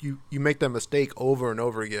make that mistake over and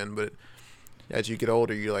over again, but as you get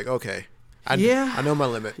older, you're like, okay, I know my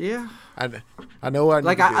limit. Yeah. I know what I need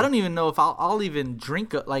to do. I don't even know if I'll even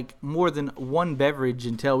drink like more than one beverage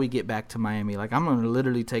until we get back to Miami. Like I'm gonna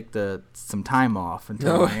literally take some time off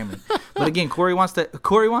until Miami. But again, Corey wants to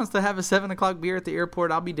have a 7:00 beer at the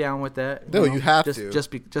airport. I'll be down with that. You have to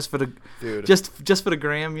just for the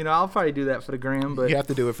gram. You know, I'll probably do that for the gram. But you have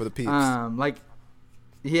to do it for the peeps.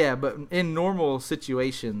 But in normal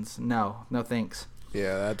situations, no thanks.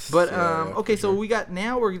 Yeah, that's. But okay, so we're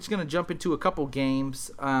just gonna jump into a couple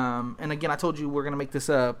games. And again, I told you we're gonna make this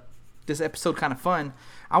episode kind of fun.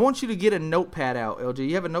 I want you to get a notepad out, LJ.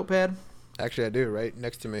 You have a notepad? Actually, I do, right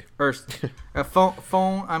next to me. Or a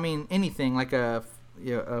phone. I mean, anything like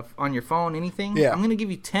on your phone, anything. Yeah. I'm gonna give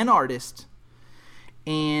you 10 artists,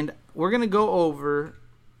 and we're gonna go over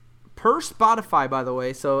per Spotify. By the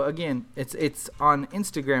way, so again, it's on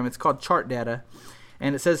Instagram. It's called Chart Data.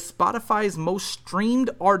 And it says Spotify's most streamed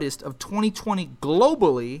artist of 2020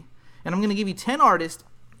 globally. And I'm going to give you 10 artists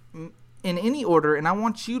in any order, and I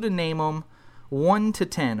want you to name them 1 to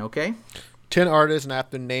 10, okay? 10 artists, and I have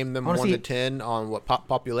to name them 1 to 10 on what,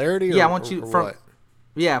 popularity? Yeah, I want you from... What?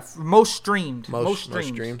 Yeah, most streamed. Most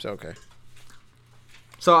streams, okay.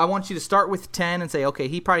 So I want you to start with 10 and say, okay,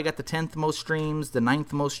 he probably got the 10th most streams, the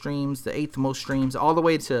 9th most streams, the 8th most streams, all the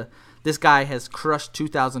way to... This guy has crushed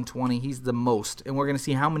 2020. He's the most, and we're gonna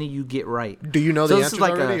see how many you get right. Do you know the answers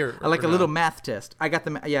like already, a little math test. I got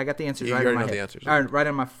the answers right in my head. Right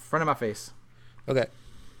in my front of my face. Okay.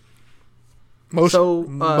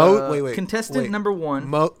 Contestant number 1.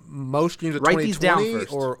 Most streams of 2020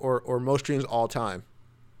 or most streams all time.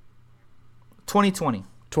 2020.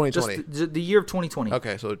 2020. Just the year of 2020.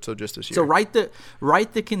 Okay, so just this year. So write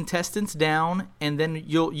the contestants down, and then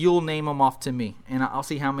you'll name them off to me, and I'll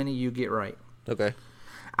see how many you get right. Okay.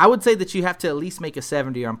 I would say that you have to at least make a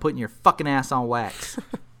 70, or I'm putting your fucking ass on wax.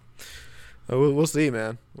 We'll see,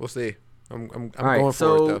 man. We'll see. I'm right, going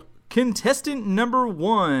for it though. Contestant number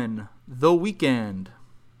 1, The Weeknd.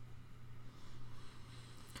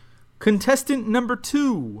 Contestant number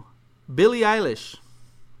 2, Billie Eilish.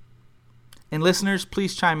 And listeners,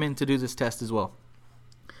 please chime in to do this test as well.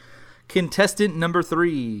 Contestant number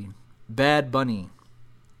 3, Bad Bunny.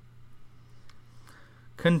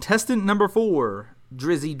 Contestant number 4,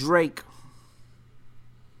 Drizzy Drake.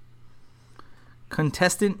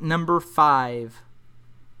 Contestant number 5,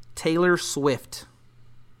 Taylor Swift.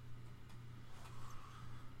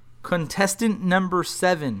 Contestant number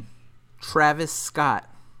 7, Travis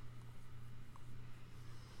Scott.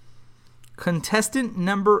 Contestant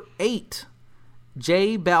number 8,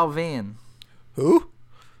 J Balvin. Who?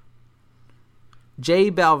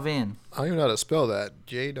 J Balvin. I don't even know how to spell that.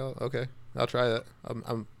 Okay, I'll try that.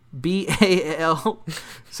 I'm B-A-L.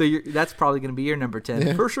 So that's probably going to be your number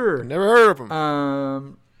 10 for sure. Never heard of him.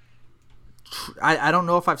 I don't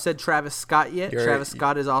know if I've said Travis Scott yet. Travis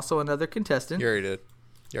Scott is also another contestant. You already did.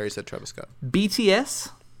 You already said Travis Scott. BTS.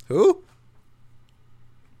 Who?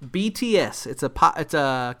 BTS. It's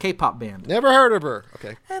a K-pop band. Never heard of her.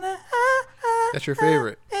 Okay. That's your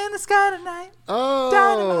favorite. In the sky tonight.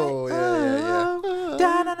 Oh, yeah.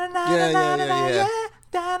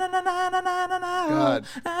 God.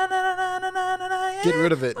 Get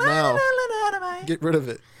rid of it now. Get rid of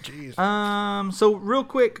it. Jeez. So real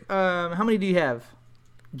quick, how many do you have?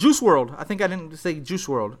 Juice WRLD. I think I didn't say Juice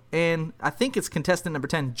WRLD, and I think it's contestant number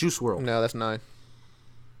 10, Juice WRLD. No, that's 9.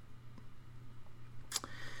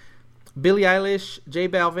 Billie Eilish, J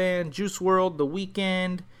Balvin, Juice WRLD, The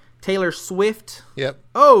Weeknd, Taylor Swift. Yep.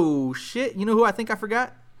 Oh shit! You know who I think I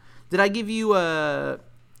forgot? Did I give you my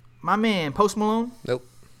man Post Malone? Nope.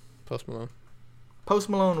 Post Malone. Post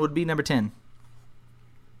Malone would be number 10.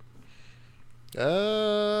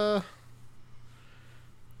 All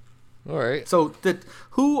right. So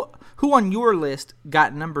who on your list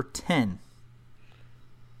got number 10?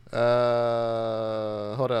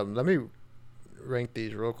 Hold up. Let me rank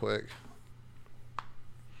these real quick.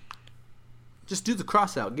 Just do the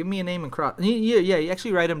cross out. Give me a name and cross. Yeah. You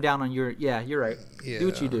actually write them down on your. Yeah, you're right. Yeah. Do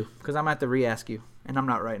what you do, because I'm gonna have to re-ask you, and I'm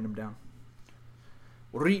not writing them down.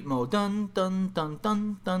 Ritmo dun dun dun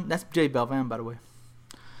dun dun. That's J Balvin, by the way.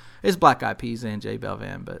 It's Black Eyed Peas and J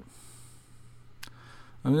Balvin, but.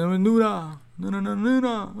 Okay.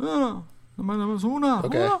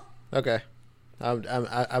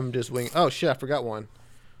 I'm just winging. Oh shit! I forgot one.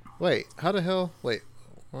 Wait, how the hell? Wait,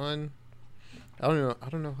 one. I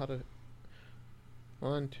don't know how to.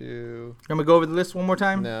 1, 2. I'm gonna go over the list one more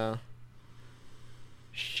time. No.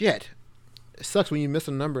 Shit. It sucks when you miss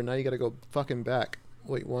a number. Now you gotta go fucking back.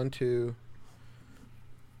 Wait, 1, 2.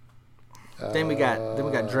 Then we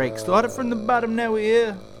got Drake. Started from the bottom. Now we're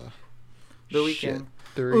here. The Weeknd.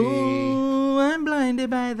 3. Ooh, I'm blinded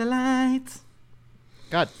by the lights.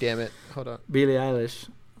 God damn it! Hold on. Billie Eilish.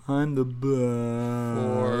 I'm the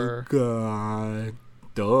bad 4. guy.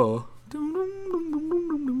 Duh.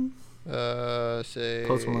 Say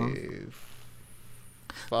Post Malone.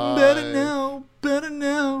 5. Better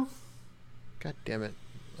now. God damn it.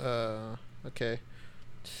 Okay.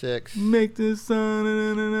 6. Make the sun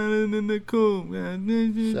in the cool.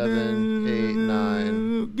 7, 8,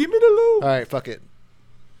 9. Give me the loop. All right, fuck it.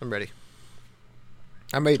 I'm ready.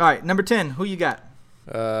 I made. All right, number 10. Who you got?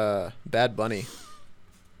 Bad Bunny.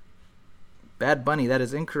 Bad Bunny. That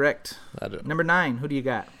is incorrect. Number 9. Who do you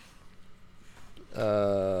got?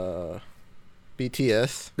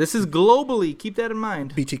 BTS. This is globally. Keep that in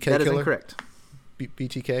mind. BTK That is Killer? incorrect.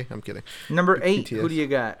 BTK. I'm kidding. Number 8. BTS. Who do you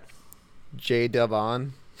got? J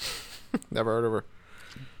Devon. Never heard of her.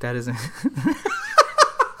 That isn't.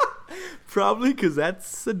 Probably because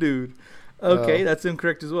that's a dude. Okay, that's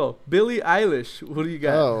incorrect as well. Billie Eilish. What do you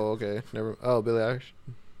got? Oh, okay. Never. Oh, Billie Eilish.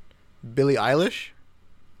 Billie Eilish.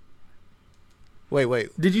 Wait.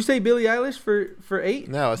 Did you say Billie Eilish for 8?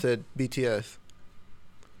 No, I said BTS.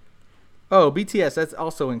 Oh, BTS. That's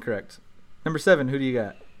also incorrect. Number 7. Who do you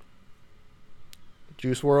got?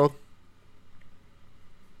 Juice WRLD.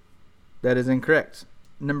 That is incorrect.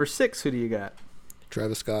 Number 6. Who do you got?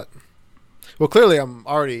 Travis Scott. Well, clearly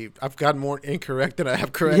I've gotten more incorrect than I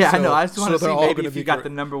have correct. Yeah, so, I know. I just want to they're see all maybe gonna if be you got correct. the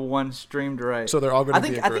number 1 streamed right. So they're all going to be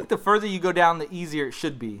I incorrect. think the further you go down, the easier it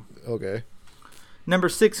should be. Okay. Number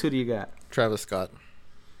 6. Who do you got? Travis Scott.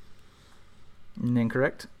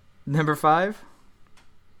 Incorrect. Number 5.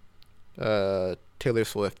 Taylor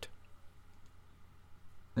Swift.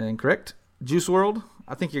 Incorrect. Juice WRLD.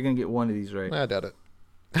 I think you're gonna get one of these right. I doubt it.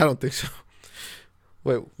 I don't think so.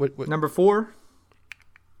 Wait. Number 4.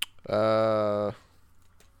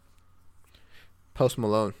 Post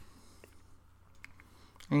Malone.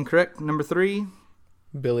 Incorrect. Number 3.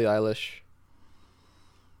 Billie Eilish.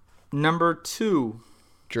 Number 2.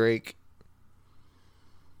 Drake.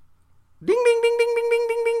 Ding ding ding ding ding ding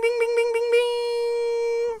ding ding ding ding ding ding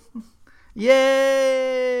ding.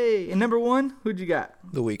 Yay! And number 1, who'd you got?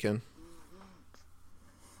 The Weeknd.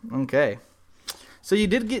 Okay. So you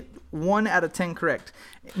did get 1 out of 10 correct.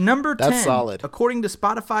 Number 10. That's solid. According to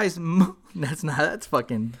Spotify's that's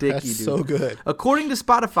fucking dicky, That's dude. so good. According to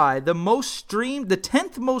Spotify, the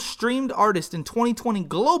 10th most streamed artist in 2020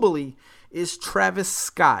 globally is Travis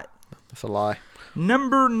Scott. That's a lie.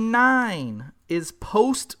 Number 9 is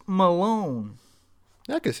Post Malone.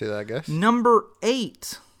 I could see that, I guess. Number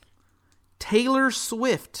 8, Taylor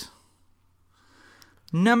Swift.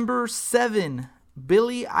 Number 7,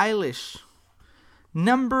 Billie Eilish.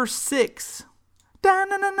 Number 6, Yeah.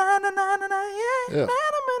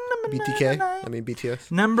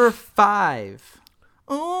 BTS. Number 5,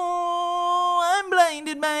 oh, I'm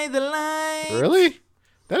blinded by the light. Really?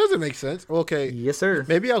 That doesn't make sense. Okay. Yes, sir.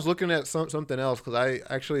 Maybe I was looking at something else because I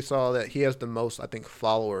actually saw that he has the most, I think,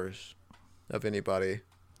 followers of anybody.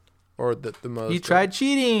 or the most. You tried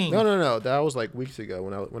cheating. No. That was like weeks ago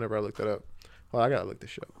whenever I looked that up. Well, I gotta look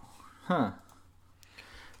this up. Huh.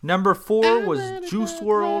 Number 4 was Juice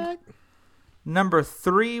WRLD. Number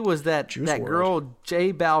 3 was that girl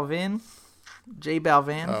J Balvin.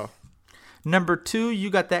 Oh. Number 2, you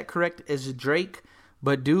got that correct, as Drake.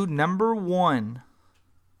 But dude, number 1,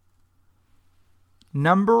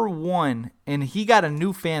 and he got a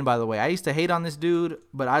new fan, by the way. I used to hate on this dude,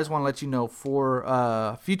 but I just want to let you know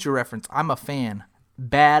for future reference, I'm a fan.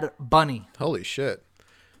 Bad Bunny. Holy shit.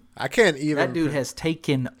 I can't even. That dude has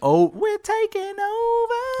taken over. We're taking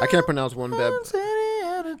over. I can't pronounce one bad.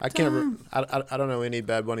 I can't. I don't know any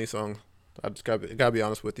Bad Bunny song. I just gotta be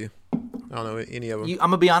honest with you. I don't know any of them. I'm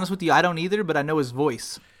gonna be honest with you. I don't either, but I know his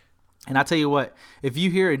voice. And I tell you what, if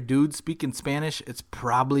you hear a dude speaking Spanish, it's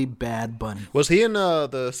probably Bad Bunny. Was he in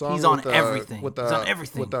the song? He's on everything. He's on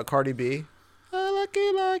everything with Cardi B. I like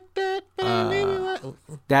it like that, baby.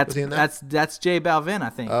 That's J Balvin, I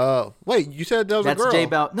think. Oh, wait, you said that was a girl. That's J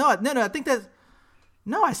Balvin. No. I think that's.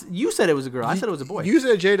 No, you said it was a girl. I said it was a boy. You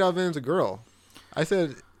said J Balvin's a girl. I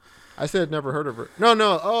said never heard of her. No.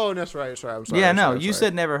 Oh, that's right. I'm sorry. Yeah, no. You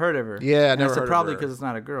said never heard of her. Yeah, never heard of her. I said probably because it's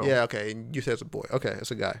not a girl. Yeah, okay. You said it's a boy. Okay,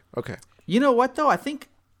 it's a guy. Okay. You know what though? I think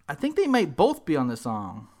they might both be on the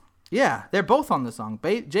song. Yeah, they're both on the song.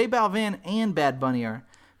 J Balvin and Bad Bunny are.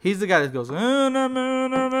 He's the guy that goes. Yeah.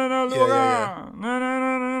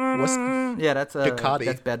 Yeah, that's Ducati.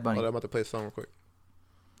 That's Bad Bunny. Hold on, I'm about to play a song real quick.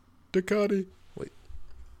 Ducati. Wait.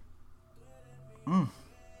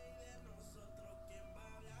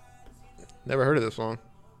 Never heard of this song.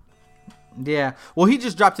 Yeah. Well, he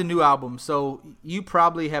just dropped a new album, so you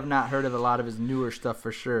probably have not heard of a lot of his newer stuff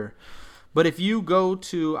for sure. But if you go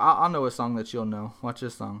to, I'll know a song that you'll know. Watch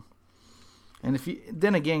this song. And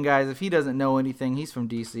then again, guys, if he doesn't know anything, he's from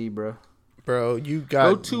DC, bro. Bro, you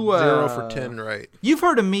got 0 for 10 right. You've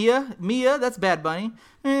heard of Mia. Mia, that's Bad Bunny.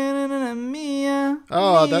 Mia.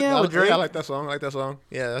 Oh, Mia, I like that song.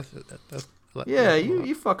 Yeah, that's yeah,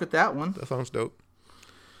 you fuck with that one. That song's dope.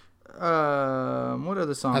 What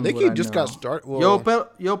other song? I think he just got started.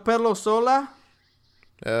 Well, Yo Pelo Sola.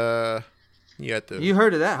 You have to. You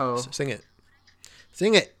heard of that hoe? Sing it.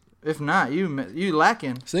 If not, you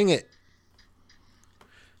lacking. Sing it.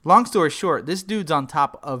 Long story short, this dude's on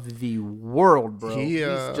top of the world, bro. He's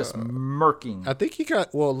just murking. I think he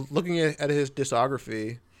got. Well, looking at his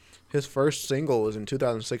discography, his first single was in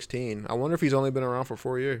 2016. I wonder if he's only been around for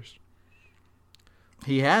 4 years.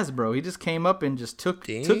 He has, bro. He just came up and just took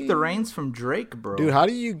the reins from Drake, bro. Dude, how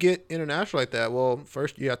do you get international like that? Well,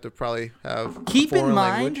 first you have to probably have keep a foreign in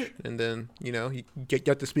mind, language, and then you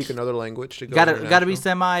have to speak another language to go. Gotta be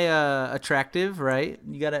semi attractive, right?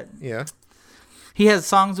 You gotta. Yeah. He has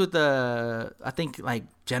songs with I think like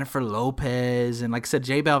Jennifer Lopez, and like I said,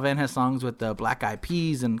 J Balvin has songs with the Black Eyed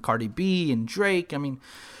Peas and Cardi B and Drake. I mean.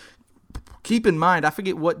 Keep in mind, I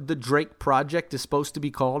forget what the Drake project is supposed to be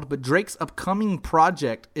called, but Drake's upcoming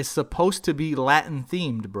project is supposed to be Latin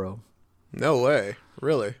themed, bro. No way.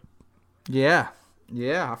 Really? Yeah.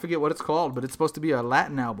 I forget what it's called, but it's supposed to be a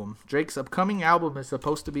Latin album. Drake's upcoming album is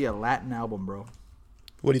supposed to be a Latin album, bro.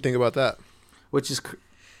 What do you think about that? Which is,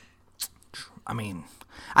 I mean,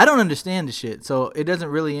 I don't understand the shit, so it doesn't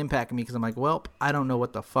really impact me because I'm like, well, I don't know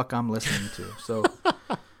what the fuck I'm listening to, so...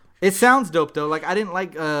 It sounds dope though. Like I didn't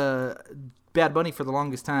like Bad Bunny for the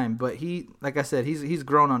longest time, but like I said, he's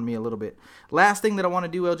grown on me a little bit. Last thing that I want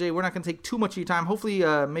to do, LJ, we're not going to take too much of your time. Hopefully,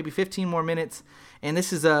 maybe 15 more minutes. And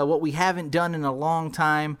this is what we haven't done in a long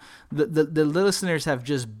time. The listeners have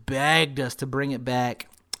just begged us to bring it back,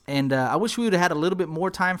 and I wish we would have had a little bit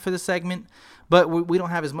more time for this segment, but we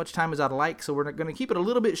don't have as much time as I'd like, so we're going to keep it a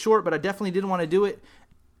little bit short. But I definitely didn't want to do it.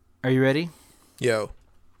 Are you ready? Yo,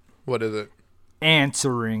 what is it?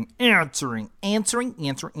 Answering the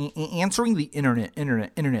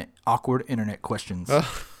internet awkward internet questions.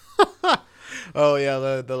 Oh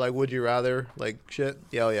yeah, the like would you rather like shit.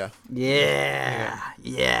 Yeah.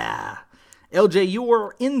 LJ, you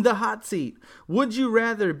are in the hot seat. Would you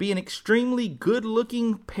rather be an extremely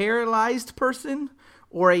good-looking paralyzed person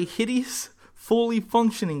or a hideous, fully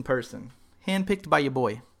functioning person? Handpicked by your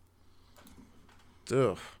boy.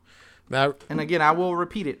 Ugh. And again, I will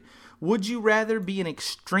repeat it. Would you rather be an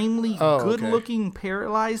extremely good-looking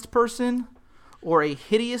paralyzed person or a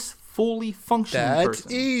hideous, fully functioning person?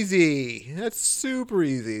 That's easy. That's super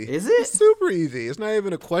easy. Is it? It's super easy. It's not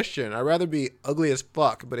even a question. I'd rather be ugly as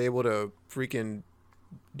fuck, but able to freaking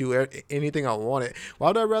do anything I wanted. Why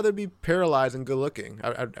would I rather be paralyzed and good-looking?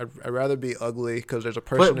 I'd rather be ugly because there's a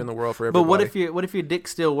person in the world for everybody. But what if your dick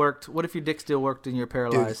still worked? What if your dick still worked and you're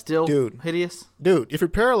paralyzed? Still hideous? Dude, if you're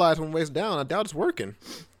paralyzed from the waist down, I doubt it's working.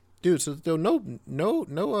 dude. So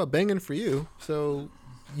no banging for you. So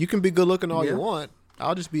you can be good looking all you want.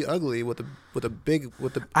 I'll just be ugly with a big.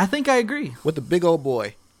 I think I agree. With the big old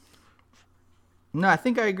boy. No, I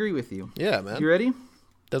think I agree with you. Yeah, man. You ready?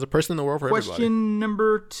 There's a person in the world for everybody. Question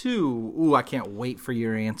number 2. Ooh, I can't wait for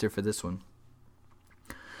your answer for this one.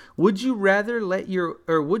 Would you rather let your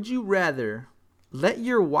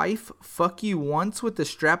wife fuck you once with the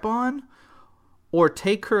strap on, or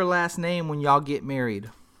take her last name when y'all get married?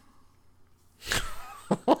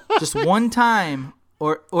 Just one time,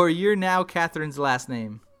 or you're now Catherine's last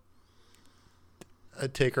name.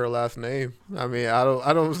 I'd take her last name. I mean, I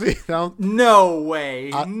don't see. No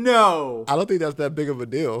way. No. I don't think that's that big of a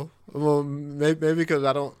deal. Well, maybe because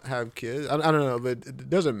I don't have kids. I don't know, but it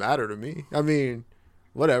doesn't matter to me. I mean,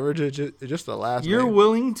 whatever. Just the last name. You're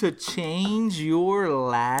willing to change your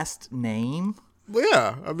last name? Well,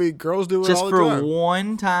 yeah. I mean, girls do it just all the time. Just for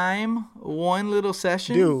one time, one little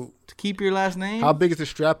session? Dude. To keep your last name? How big is the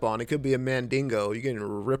strap on? It could be a mandingo. You're getting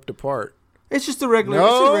ripped apart. It's just a regular,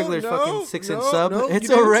 fucking 6-inch sub. It's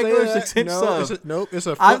a regular 6-inch sub. It's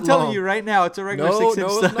a foot I'm telling long. You right now, it's a regular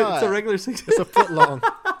 6-inch sub. It's a regular 6-inch. It's a foot long.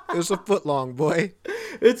 It's a foot long, boy.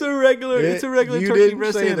 It's a regular turkey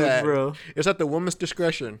breast sandwich, bro. It's at the woman's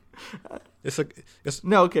discretion.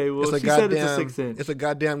 No, okay. Well, she said it's a 6-inch. It's a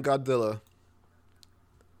goddamn Godzilla.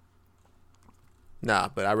 Nah,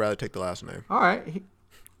 but I'd rather take the last name. All right.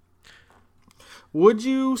 Would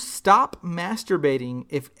you stop masturbating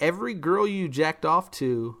if every girl you jacked off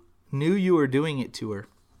to knew you were doing it to her?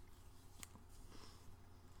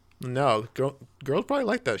 No, girls probably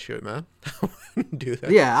like that shit, man. I wouldn't do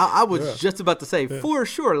that. Yeah, I was just about to say, for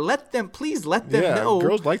sure, please let them know.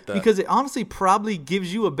 Girls like that. Because it honestly probably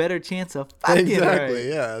gives you a better chance of fucking Exactly, right.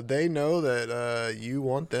 Yeah. They know that you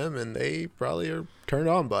want them, and they probably are turned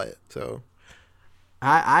on by it, so...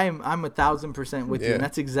 I'm 1,000% with you, and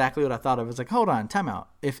that's exactly what I thought of. It's like, hold on, time out.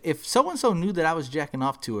 If so and so knew that I was jacking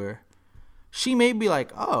off to her, she may be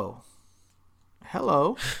like, oh,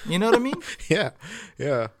 hello, you know what I mean? yeah.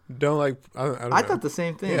 Don't like. I don't know. Thought the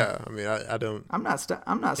same thing. Yeah, I mean, I don't. I'm not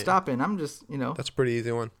stopping. I'm just, That's a pretty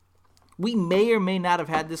easy one. We may or may not have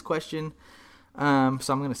had this question, so I'm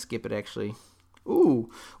gonna skip it actually. Ooh,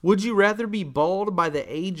 would you rather be bald by the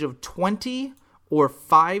age of 20? Or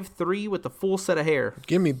 5'3" with a full set of hair?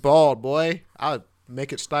 Give me bald, boy. I'd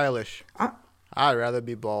make it stylish. I'd rather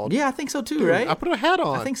be bald. Yeah, I think so too, right? I put a hat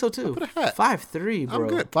on. I think so too. I put a hat. 5'3", bro. I'm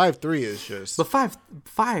good. 5'3" is just. But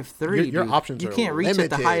 5'3", your dude, options you are can't reach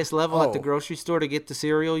limited. at the highest level at the grocery store to get the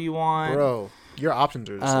cereal you want. Bro, your options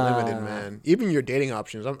are just limited, man. Even your dating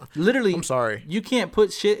options. I'm sorry. You can't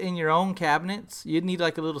put shit in your own cabinets. You'd need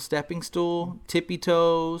like a little stepping stool, tippy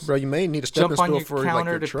toes. Bro, you may need a stepping stool for like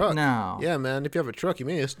your truck. No. Yeah, man. If you have a truck, you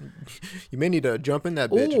may need to jump in that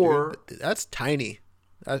bitch. Or that's tiny.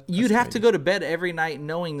 You'd have to go to bed every night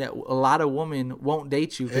knowing that a lot of women won't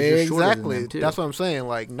date you because you're shorter than them too. That's what I'm saying.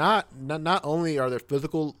 Like, not only are there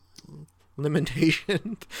physical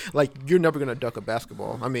limitations, like you're never gonna duck a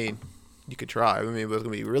basketball. I mean, you could try. I mean, but it's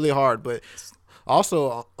gonna be really hard. But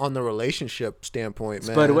also on the relationship standpoint,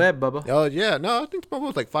 man. Spider Web, Bubba. Oh yeah, no, I think Bubba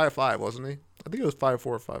was like 5'5", wasn't he? I think it was 5'4",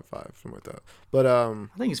 5'5", something like that. But I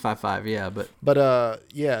think he's 5'5", yeah. But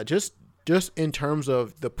yeah, just in terms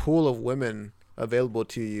of the pool of women available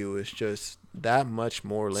to you is just that much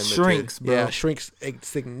more limited. Shrinks, bro. Yeah, shrinks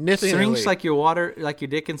significantly. Shrinks like your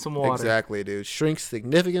dick in some water. Exactly, dude. Shrinks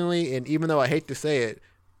significantly, and even though I hate to say it,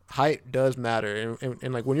 height does matter.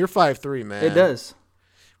 And like when you're 5'3", man. It does.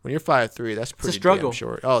 When you're 5'3", that's pretty damn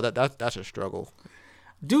short. Oh, that's a struggle.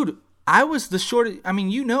 Dude, I was the shortest. I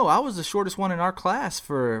mean, I was the shortest one in our class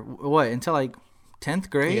for what, until like 10th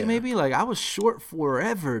grade, maybe. Like I was short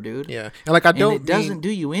forever, dude. Yeah, and like it doesn't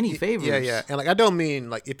do you any favors. Yeah, and like I don't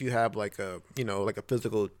mean like if you have like a like a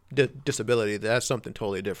physical disability, that's something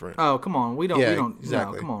totally different. Oh, come on, we don't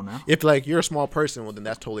exactly. No, come on now. If like you're a small person, well then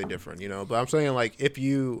that's totally different, But I'm saying like if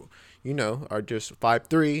you are just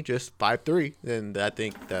 5'3", then I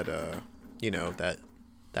think that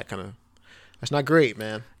that kind of. That's not great,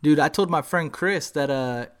 man. Dude, I told my friend Chris that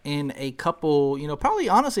in a couple, probably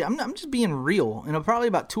honestly, I'm just being real. In probably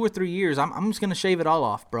about 2 or 3 years, I'm just gonna shave it all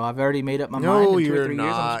off, bro. I've already made up my mind. In 2 or 3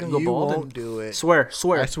 years, I'm just gonna go bald. You won't do it. Swear.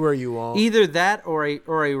 I swear you won't. Either that or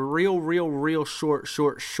a real short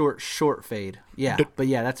fade. Yeah, but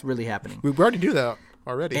yeah, that's really happening. We already do that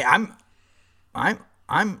already. Hey,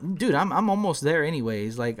 I'm almost there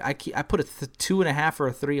anyways. Like I put a 2.5 or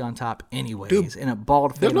a 3 on top anyways, dude, and a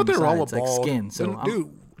bald fade. There's nothing wrong with like bald skin. So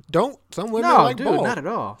some women like dude, bald. Not at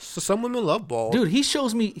all. So some women love bald. Dude, he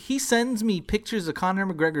sends me pictures of Conor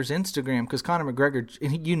McGregor's Instagram because Conor McGregor,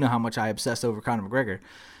 and you know how much I obsess over Conor McGregor.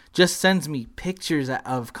 just sends me pictures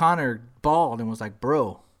of Connor bald and was like,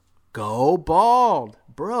 bro, go bald,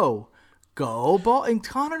 bro. Go bald. And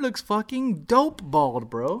Connor looks fucking dope bald,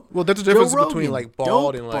 bro. Well, there's a difference Joe between Rogan, like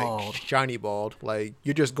bald and like bald. shiny bald. Like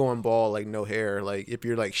you're just going bald, like no hair. Like if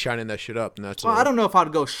you're like shining that shit up, and that's Well, I don't know if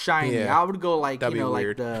I'd go shiny. Yeah. I would go like, That'd you know, be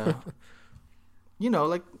weird. like the, you know,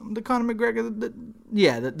 like the Conor McGregor,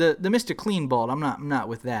 the Mr. Clean bald. I'm not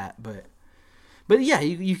with that, but yeah,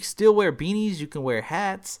 you still wear beanies. You can wear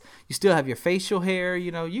hats. You still have your facial hair.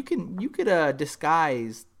 You know, you could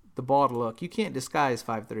disguise the bald look. You can't disguise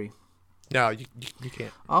 5'3". No, you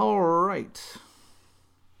can't. All right.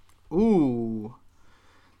 Ooh.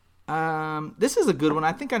 This is a good one.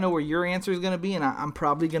 I think I know where your answer is going to be, and I'm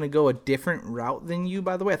probably going to go a different route than you,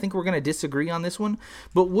 by the way. I think we're going to disagree on this one.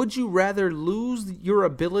 But would you rather lose your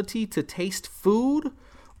ability to taste food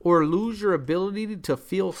or lose your ability to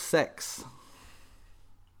feel sex?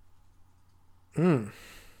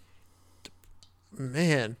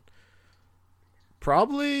 Man.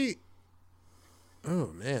 Probably.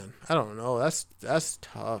 Oh man, I don't know. That's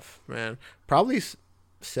tough, man. Probably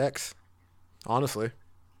sex, honestly.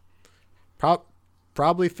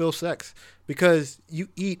 Probably feel sex because you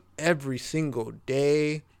eat every single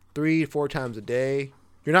day, 3 to 4 times a day.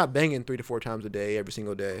 You're not banging 3 to 4 times a day every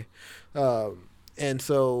single day, and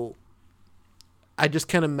so I just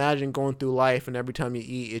can't imagine going through life and every time you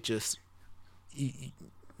eat, it just you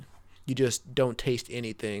just don't taste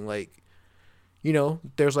anything. Like, you know,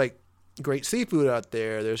 there's like great seafood out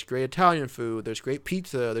there, there's great Italian food, there's great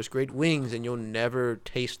pizza, there's great wings, and you'll never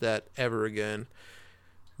taste that ever again.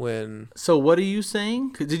 So what are you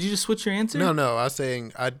saying? Did you just switch your answer? No, I was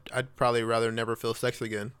saying I'd probably rather never feel sex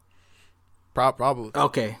again. Probably.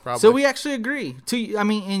 Okay. Probably. So we actually agree.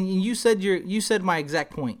 And you said my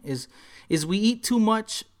exact point is we eat too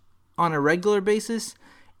much on a regular basis,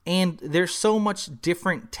 and there's so much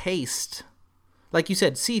different taste. Like you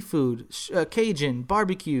said, seafood, Cajun,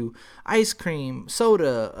 barbecue, ice cream,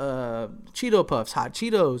 soda, Cheeto Puffs, hot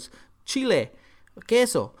Cheetos, chile,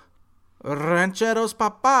 queso, rancheros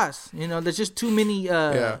papas. You know, there's just too many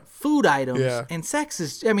food items. Yeah. And sex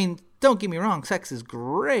is, I mean, don't get me wrong, sex is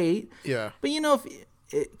great. Yeah. But you know,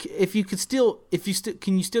 if you can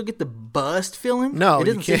you still get the bust feeling? No, it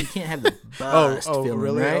doesn't you say can't. you can't have the bust oh, feeling.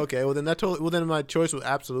 really? Right? Okay. Well, then my choice would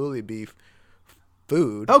absolutely be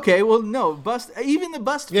food. Okay, well, no, even the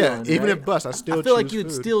bust feeling. Yeah, even right? if bust, I feel choose like you'd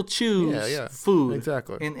food. still choose Yeah, food.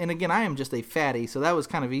 exactly. And again, I am just a fatty, so that was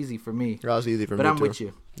kind of easy for me. That was easy for me But I'm too. with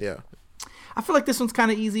you. Yeah. I feel like this one's kind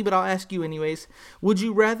of easy, but I'll ask you anyways. Would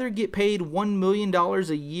you rather get paid $1 million a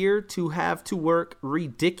year to have to work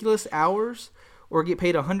ridiculous hours, or get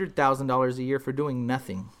paid $100,000 a year for doing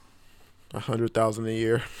nothing? $100,000 a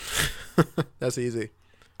year. That's easy.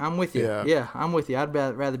 I'm with you. Yeah. Yeah, I'm with you. I'd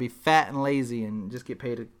rather be fat and lazy and just get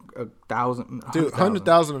paid $1,000. Dude,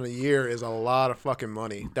 $100,000 a year is a lot of fucking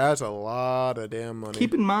money. That's a lot of damn money.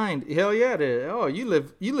 Keep in mind, hell yeah, you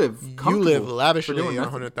live you live comfortable lavishly for doing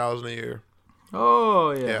on nothing. $100,000 a year. Oh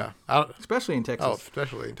yeah. Especially in Texas. Oh,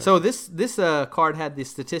 especially in Texas. So this card had the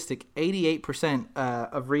statistic: 88%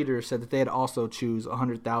 of readers said that they'd also choose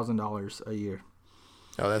 $100,000 a year.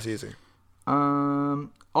 Oh, that's easy.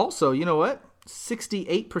 Also, you know what?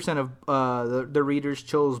 68% of the readers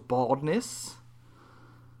chose baldness.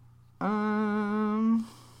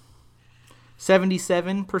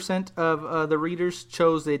 77% of the readers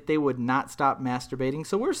chose that they would not stop masturbating.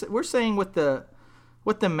 So we're saying what the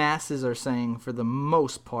masses are saying for the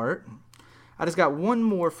most part. I just got one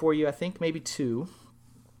more for you, I think, maybe two.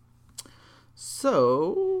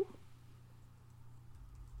 So,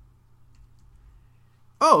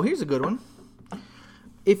 here's a good one.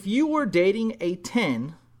 If you were dating a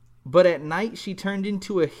 10, but at night she turned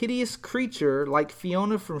into a hideous creature like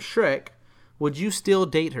Fiona from Shrek, would you still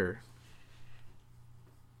date her?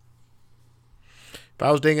 If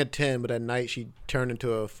I was dating a 10, but at night she turned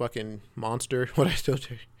into a fucking monster, would I still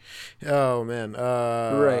date? Oh, man.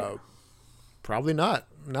 Right. Probably not.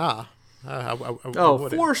 Nah. I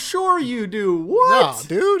wouldn't. For sure you do. What? Nah,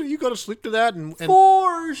 dude. You go to sleep to that and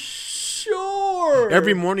For sure.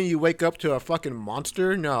 every morning you wake up to a fucking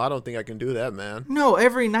monster? No, I don't think I can do that, man. No,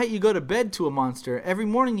 every night you go to bed to a monster. Every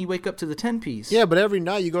morning you wake up to the 10-piece. Yeah, but every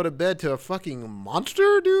night you go to bed to a fucking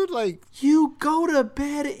monster, dude? Like, You go to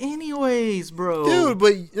bed anyways, bro. dude,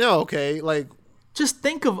 but, no, okay, like, Just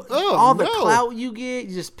think of all the no. clout you get,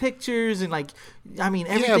 just pictures and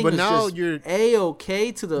everything but is now just you're-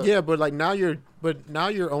 A-okay to the... yeah, but like now you're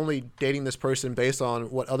only dating this person based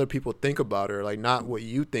on what other people think about her, like not what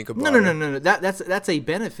you think about her. No. That's a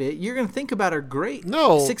benefit. You're gonna think about her great.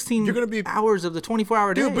 No, 16 you're gonna be- hours of the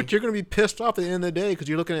 24-hour day. Dude, but you're going to be pissed off at the end of the day because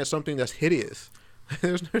you're looking at something that's hideous.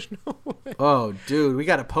 There's no way. Oh, dude, we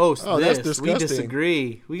gotta post Oh, this. that's disgusting. We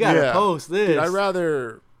disagree. We gotta post this. Dude, I'd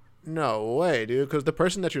rather. No way, dude. Because the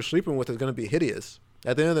person that you're sleeping with is gonna be hideous.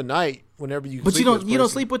 At the end of the night, whenever you. But sleep you with don't. this You don't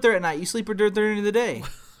person- sleep with her at night. You sleep with her during the day.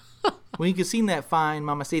 When you can see that fine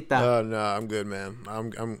mamacita. No, I'm good, man.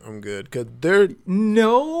 I'm good. Cause they're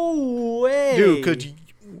No way, dude. Cause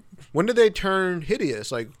when do they turn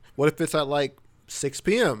hideous? Like, what if it's at like 6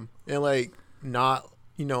 p.m. and like not,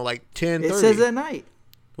 like 10:30? It says at night.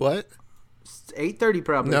 What? 8:30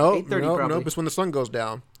 probably. No, 8:30 probably. no. It's when the sun goes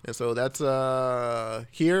down, and so that's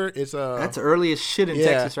here it's That's early as shit in yeah.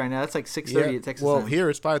 Texas right now. That's like 6:30 at Texas Well, time. here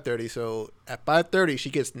it's 5:30. So at 5:30 she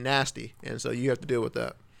gets nasty, and so you have to deal with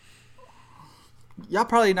that. Y'all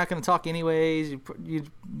probably not going to talk anyways. You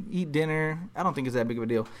eat dinner. I don't think it's that big of a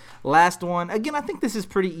deal. Last one. Again, I think this is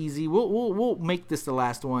pretty easy. We'll make this the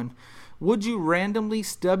last one. Would you randomly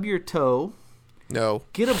stub your toe, No.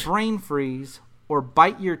 get a brain freeze, or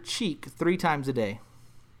bite your cheek 3 times a day?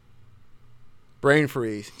 Brain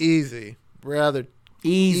freeze. Easy. Rather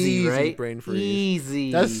Easy, right? brain freeze.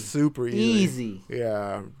 Easy. That's super easy. Easy.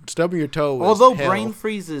 Yeah. Stubbing your toe is Although hell. brain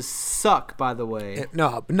freezes suck, by the way.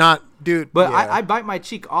 No, but not, dude. But yeah. I bite my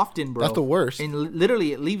cheek often, bro. That's the worst. And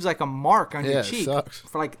literally, it leaves like a mark on Yeah, your it cheek sucks.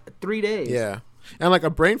 for like 3 days. Yeah. And like a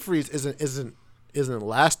brain freeze isn't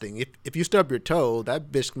lasting. If you stub your toe,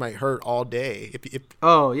 that bitch might hurt all day. If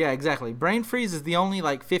Oh, yeah, exactly. Brain freeze is the only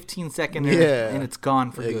like 15-second and it's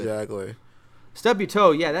gone for good. exactly. Stub your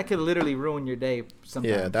toe, yeah, that could literally ruin your day sometimes.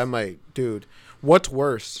 Yeah, that might, dude. What's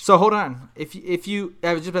worse? So hold on. If you,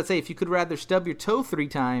 I was just about to say, if you could rather stub your toe 3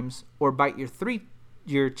 times or bite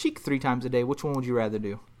your cheek 3 times a day, which one would you rather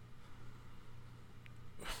do?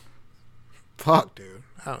 Fuck, dude.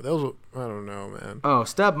 I don't know, man. Oh,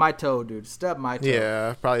 stub my toe, dude. Stub my toe.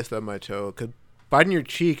 Yeah, probably stub my toe. Cause biting your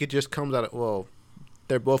cheek, it just comes out of, well,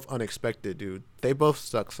 they're both unexpected, dude. They both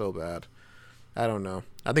suck so bad. I don't know.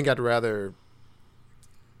 I think I'd rather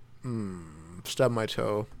stub my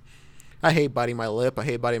toe. I hate biting my lip. I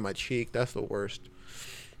hate biting my cheek. That's the worst.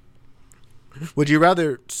 Would you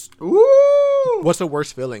rather? Ooh. What's the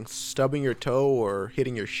worst feeling? Stubbing your toe or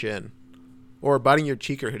hitting your shin, or biting your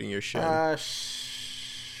cheek or hitting your shin?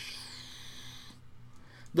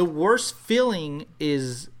 The worst feeling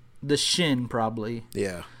is the shin, probably.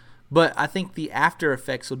 Yeah. But I think the after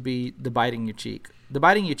effects would be the biting your cheek. The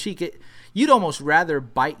biting your cheek, you'd almost rather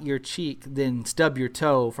bite your cheek than stub your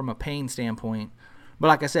toe from a pain standpoint. But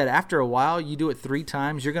like I said, after a while, you do it 3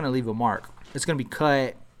 times, you're going to leave a mark. It's going to be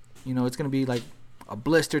cut. It's going to be like a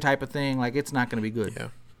blister type of thing. Like, it's not going to be good. Yeah.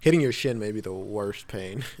 Hitting your shin may be the worst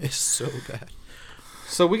pain. It's so bad.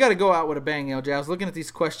 So we got to go out with a bang, LJ. I was looking at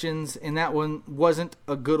these questions, and that one wasn't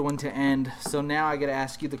a good one to end. So now I got to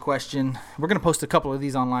ask you the question. We're going to post a couple of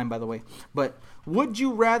these online, by the way. But would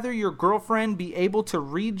you rather your girlfriend be able to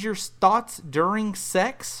read your thoughts during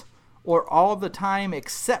sex or all the time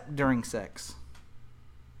except during sex?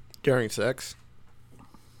 During sex?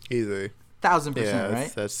 Easy. 1,000%, Yeah,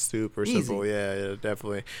 right? that's super Easy. simple. Yeah,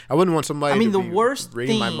 definitely. I wouldn't want somebody to the be worst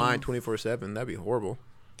reading my thing- mind 24/7. That'd be horrible.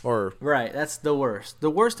 Or Right, that's the worst. The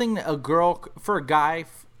worst thing that for a guy,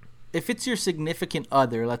 if it's your significant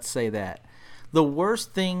other, let's say that, the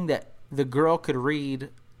worst thing that the girl could read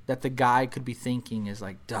that the guy could be thinking is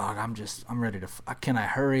like, dog, I'm ready to, can I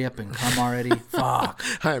hurry up and come already? Fuck.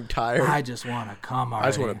 I'm tired. I just want to come already. I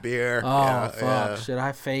just want a beer. Oh, Yeah, fuck. yeah. Should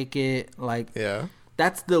I fake it? Like, Yeah.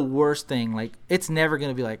 that's the worst thing. Like, it's never going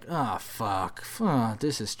to be like, oh, fuck.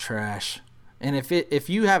 This is trash. And if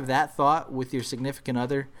you have that thought with your significant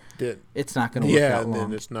other, it's not going to work out and long.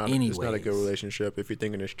 then it's not anyways. a good relationship if you're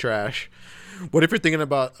thinking it's trash. What if you're thinking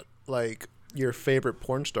about like your favorite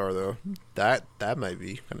porn star though? That might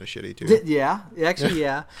be kind of shitty too. Yeah, actually,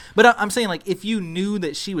 yeah. But I'm saying, like, if you knew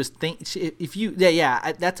that she was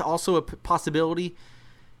that's also a possibility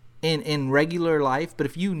in regular life. But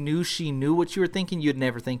if you knew she knew what you were thinking, you'd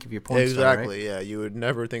never think of your porn star. Exactly. Yeah, you would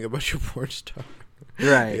never think about your porn star.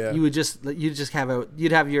 Right. Yeah. You'd just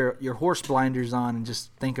have your horse blinders on and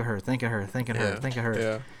just think of her, think of her, think of her, think of her.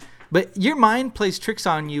 Yeah. But your mind plays tricks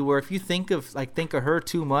on you where if you think of her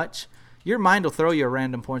too much, your mind will throw you a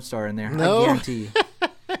random porn star in there. No. I guarantee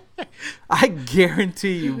you. I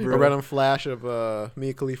guarantee you, bro. A random flash of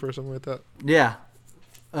Mia Khalifa or something like that. Yeah.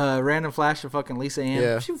 Random flash of fucking Lisa Ann.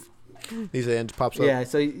 Yeah. Phew. Lisa Ann pops up. Yeah,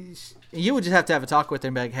 so you would just have to have a talk with her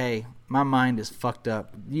and be like, hey, my mind is fucked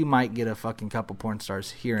up. You might get a fucking couple porn stars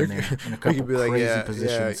here and there in a You couple could be like, crazy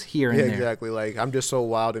positions here and there. Exactly. Like I'm just so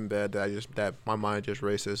wild in bed that my mind just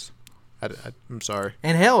races. I'm sorry.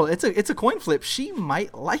 And hell, it's a coin flip. She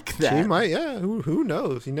might like that. She might, yeah. Who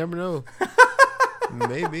knows? You never know.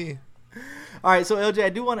 Maybe. All right, so LJ, I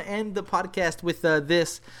do want to end the podcast with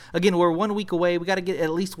this. Again, we're 1 week away. We got to get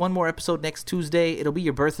at least one more episode next Tuesday. It'll be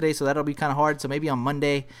your birthday, so that'll be kind of hard. So maybe on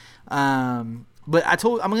Monday. But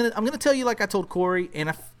I'm gonna tell you like I told Corey,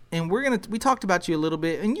 and we talked about you a little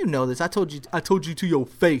bit, and you know this. I told you to your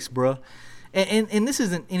face, bruh. And this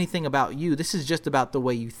isn't anything about you. This is just about the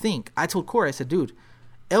way you think. I told Corey, I said, dude,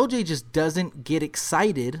 LJ just doesn't get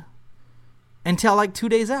excited until like 2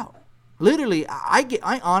 days out. Literally,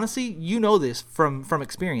 I honestly, you know this from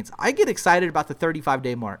experience. I get excited about the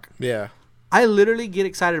 35-day mark. Yeah. I literally get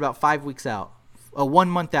excited about 5 weeks out, 1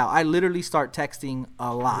 month out. I literally start texting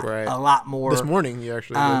a lot more. This morning, you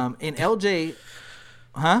actually. And LJ,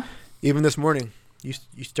 huh? Even this morning, you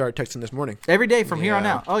start texting this morning. Every day from here on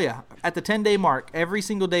out. Oh yeah, at the 10-day mark, every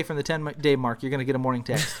single day from the 10-day mark, you're gonna get a morning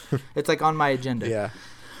text. It's like on my agenda. Yeah.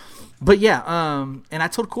 But yeah, and I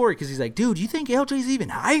told Corey because he's like, dude, you think LJ's even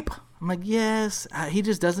hype? I'm like, yes. He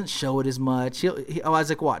just doesn't show it as much. I was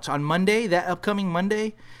like, watch on Monday, that upcoming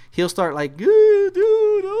Monday, he'll start like, dude,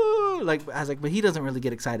 like I was like, but he doesn't really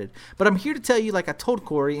get excited. But I'm here to tell you, like I told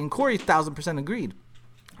Corey, and Corey 1,000% agreed,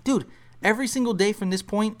 dude. Every single day from this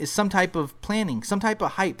point is some type of planning, some type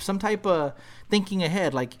of hype, some type of thinking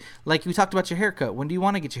ahead. Like we talked about your haircut. When do you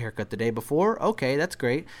want to get your haircut? The day before? Okay, that's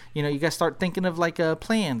great. You know, you guys start thinking of like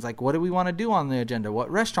plans. Like, what do we want to do on the agenda?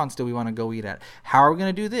 What restaurants do we want to go eat at? How are we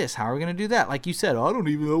going to do this? How are we going to do that? Like you said, I don't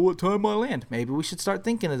even know what time I land. Maybe we should start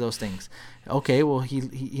thinking of those things. Okay, well, he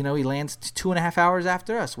lands 2.5 hours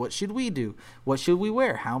after us. What should we do? What should we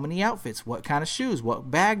wear? How many outfits? What kind of shoes?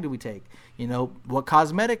 What bag do we take? You know, what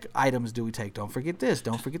cosmetic items do we take? Don't forget this.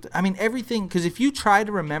 Don't forget that. I mean, everything. Because if you try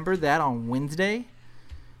to remember that on Wednesday,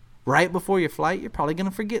 right before your flight, you're probably going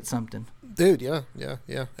to forget something. Dude, yeah.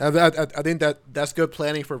 I think that's good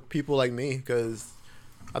planning for people like me, because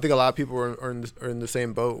I think a lot of people are in the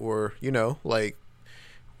same boat where, you know, like,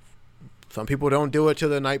 some people don't do it till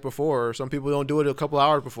the night before, or some people don't do it a couple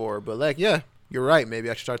hours before. But, like, yeah, you're right. Maybe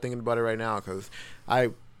I should start thinking about it right now, because I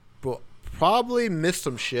probably missed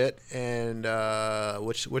some shit, and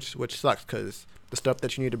which sucks, because the stuff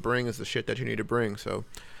that you need to bring is the shit that you need to bring. So,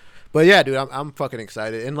 but yeah, dude, I'm fucking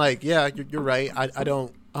excited, and like, yeah, you're right. I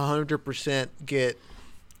don't 100% get,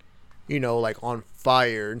 you know, like on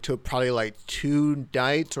fire until probably like 2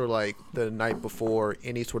 nights or like the night before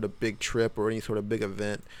any sort of big trip or any sort of big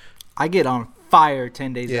event. I get on fire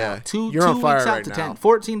 10 days yeah, out. You're 2 on fire weeks out right to now. 10,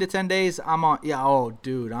 14 to 10 days. I'm on. Yeah. Oh,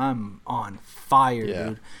 dude, I'm on fire,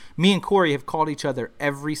 dude. Me and Corey have called each other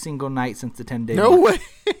every single night since the 10-day. No mark.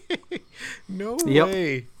 way. No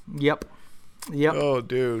way. Yep. Oh,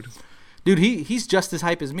 dude. Dude, he's just as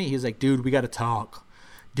hype as me. He's like, dude, we got to talk.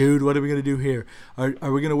 Dude, what are we going to do here? Are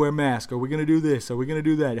we going to wear masks? Are we going to do this? Are we going to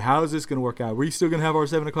do that? How is this going to work out? Are we still going to have our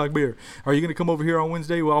 7 o'clock beer? Are you going to come over here on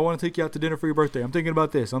Wednesday? Well, I want to take you out to dinner for your birthday. I'm thinking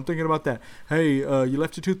about this. I'm thinking about that. Hey, you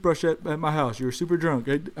left your toothbrush at my house. You were super drunk.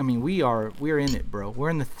 I mean, we're in it, bro. We're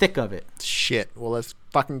in the thick of it. Shit. Well, let's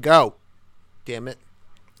fucking go. Damn it.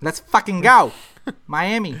 Let's fucking go.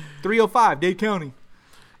 Miami, 305, Dade County.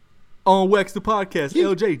 On Wax the Podcast,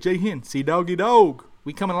 LJ, J Hen, C Doggy Dog.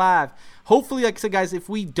 We coming live. Hopefully, like I said, guys, if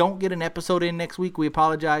we don't get an episode in next week, we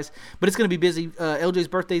apologize. But it's going to be busy. LJ's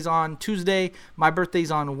birthday's on Tuesday. My birthday's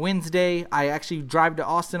on Wednesday. I actually drive to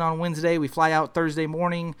Austin on Wednesday. We fly out Thursday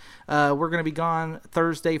morning. We're going to be gone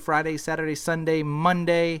Thursday, Friday, Saturday, Sunday,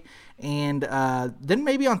 Monday. And then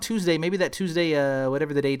maybe on Tuesday, maybe that Tuesday,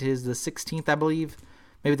 whatever the date is, the 16th, I believe.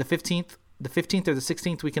 Maybe the 15th. The 15th or the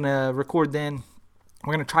 16th, we can record then.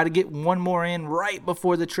 We're going to try to get one more in right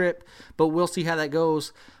before the trip, but we'll see how that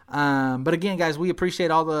goes. But again, guys, we appreciate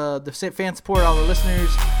all the fan support, all the listeners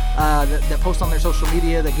that post on their social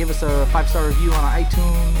media, that give us a 5-star review on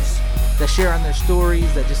iTunes, that share on their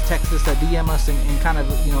stories, that just text us, that DM us, and kind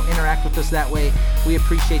of, you know, interact with us that way. We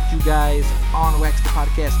appreciate you guys. On Wax the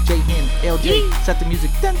Podcast, J Hen, LJ, set the music.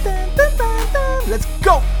 Dun, dun, dun, dun, dun. Let's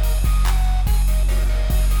go.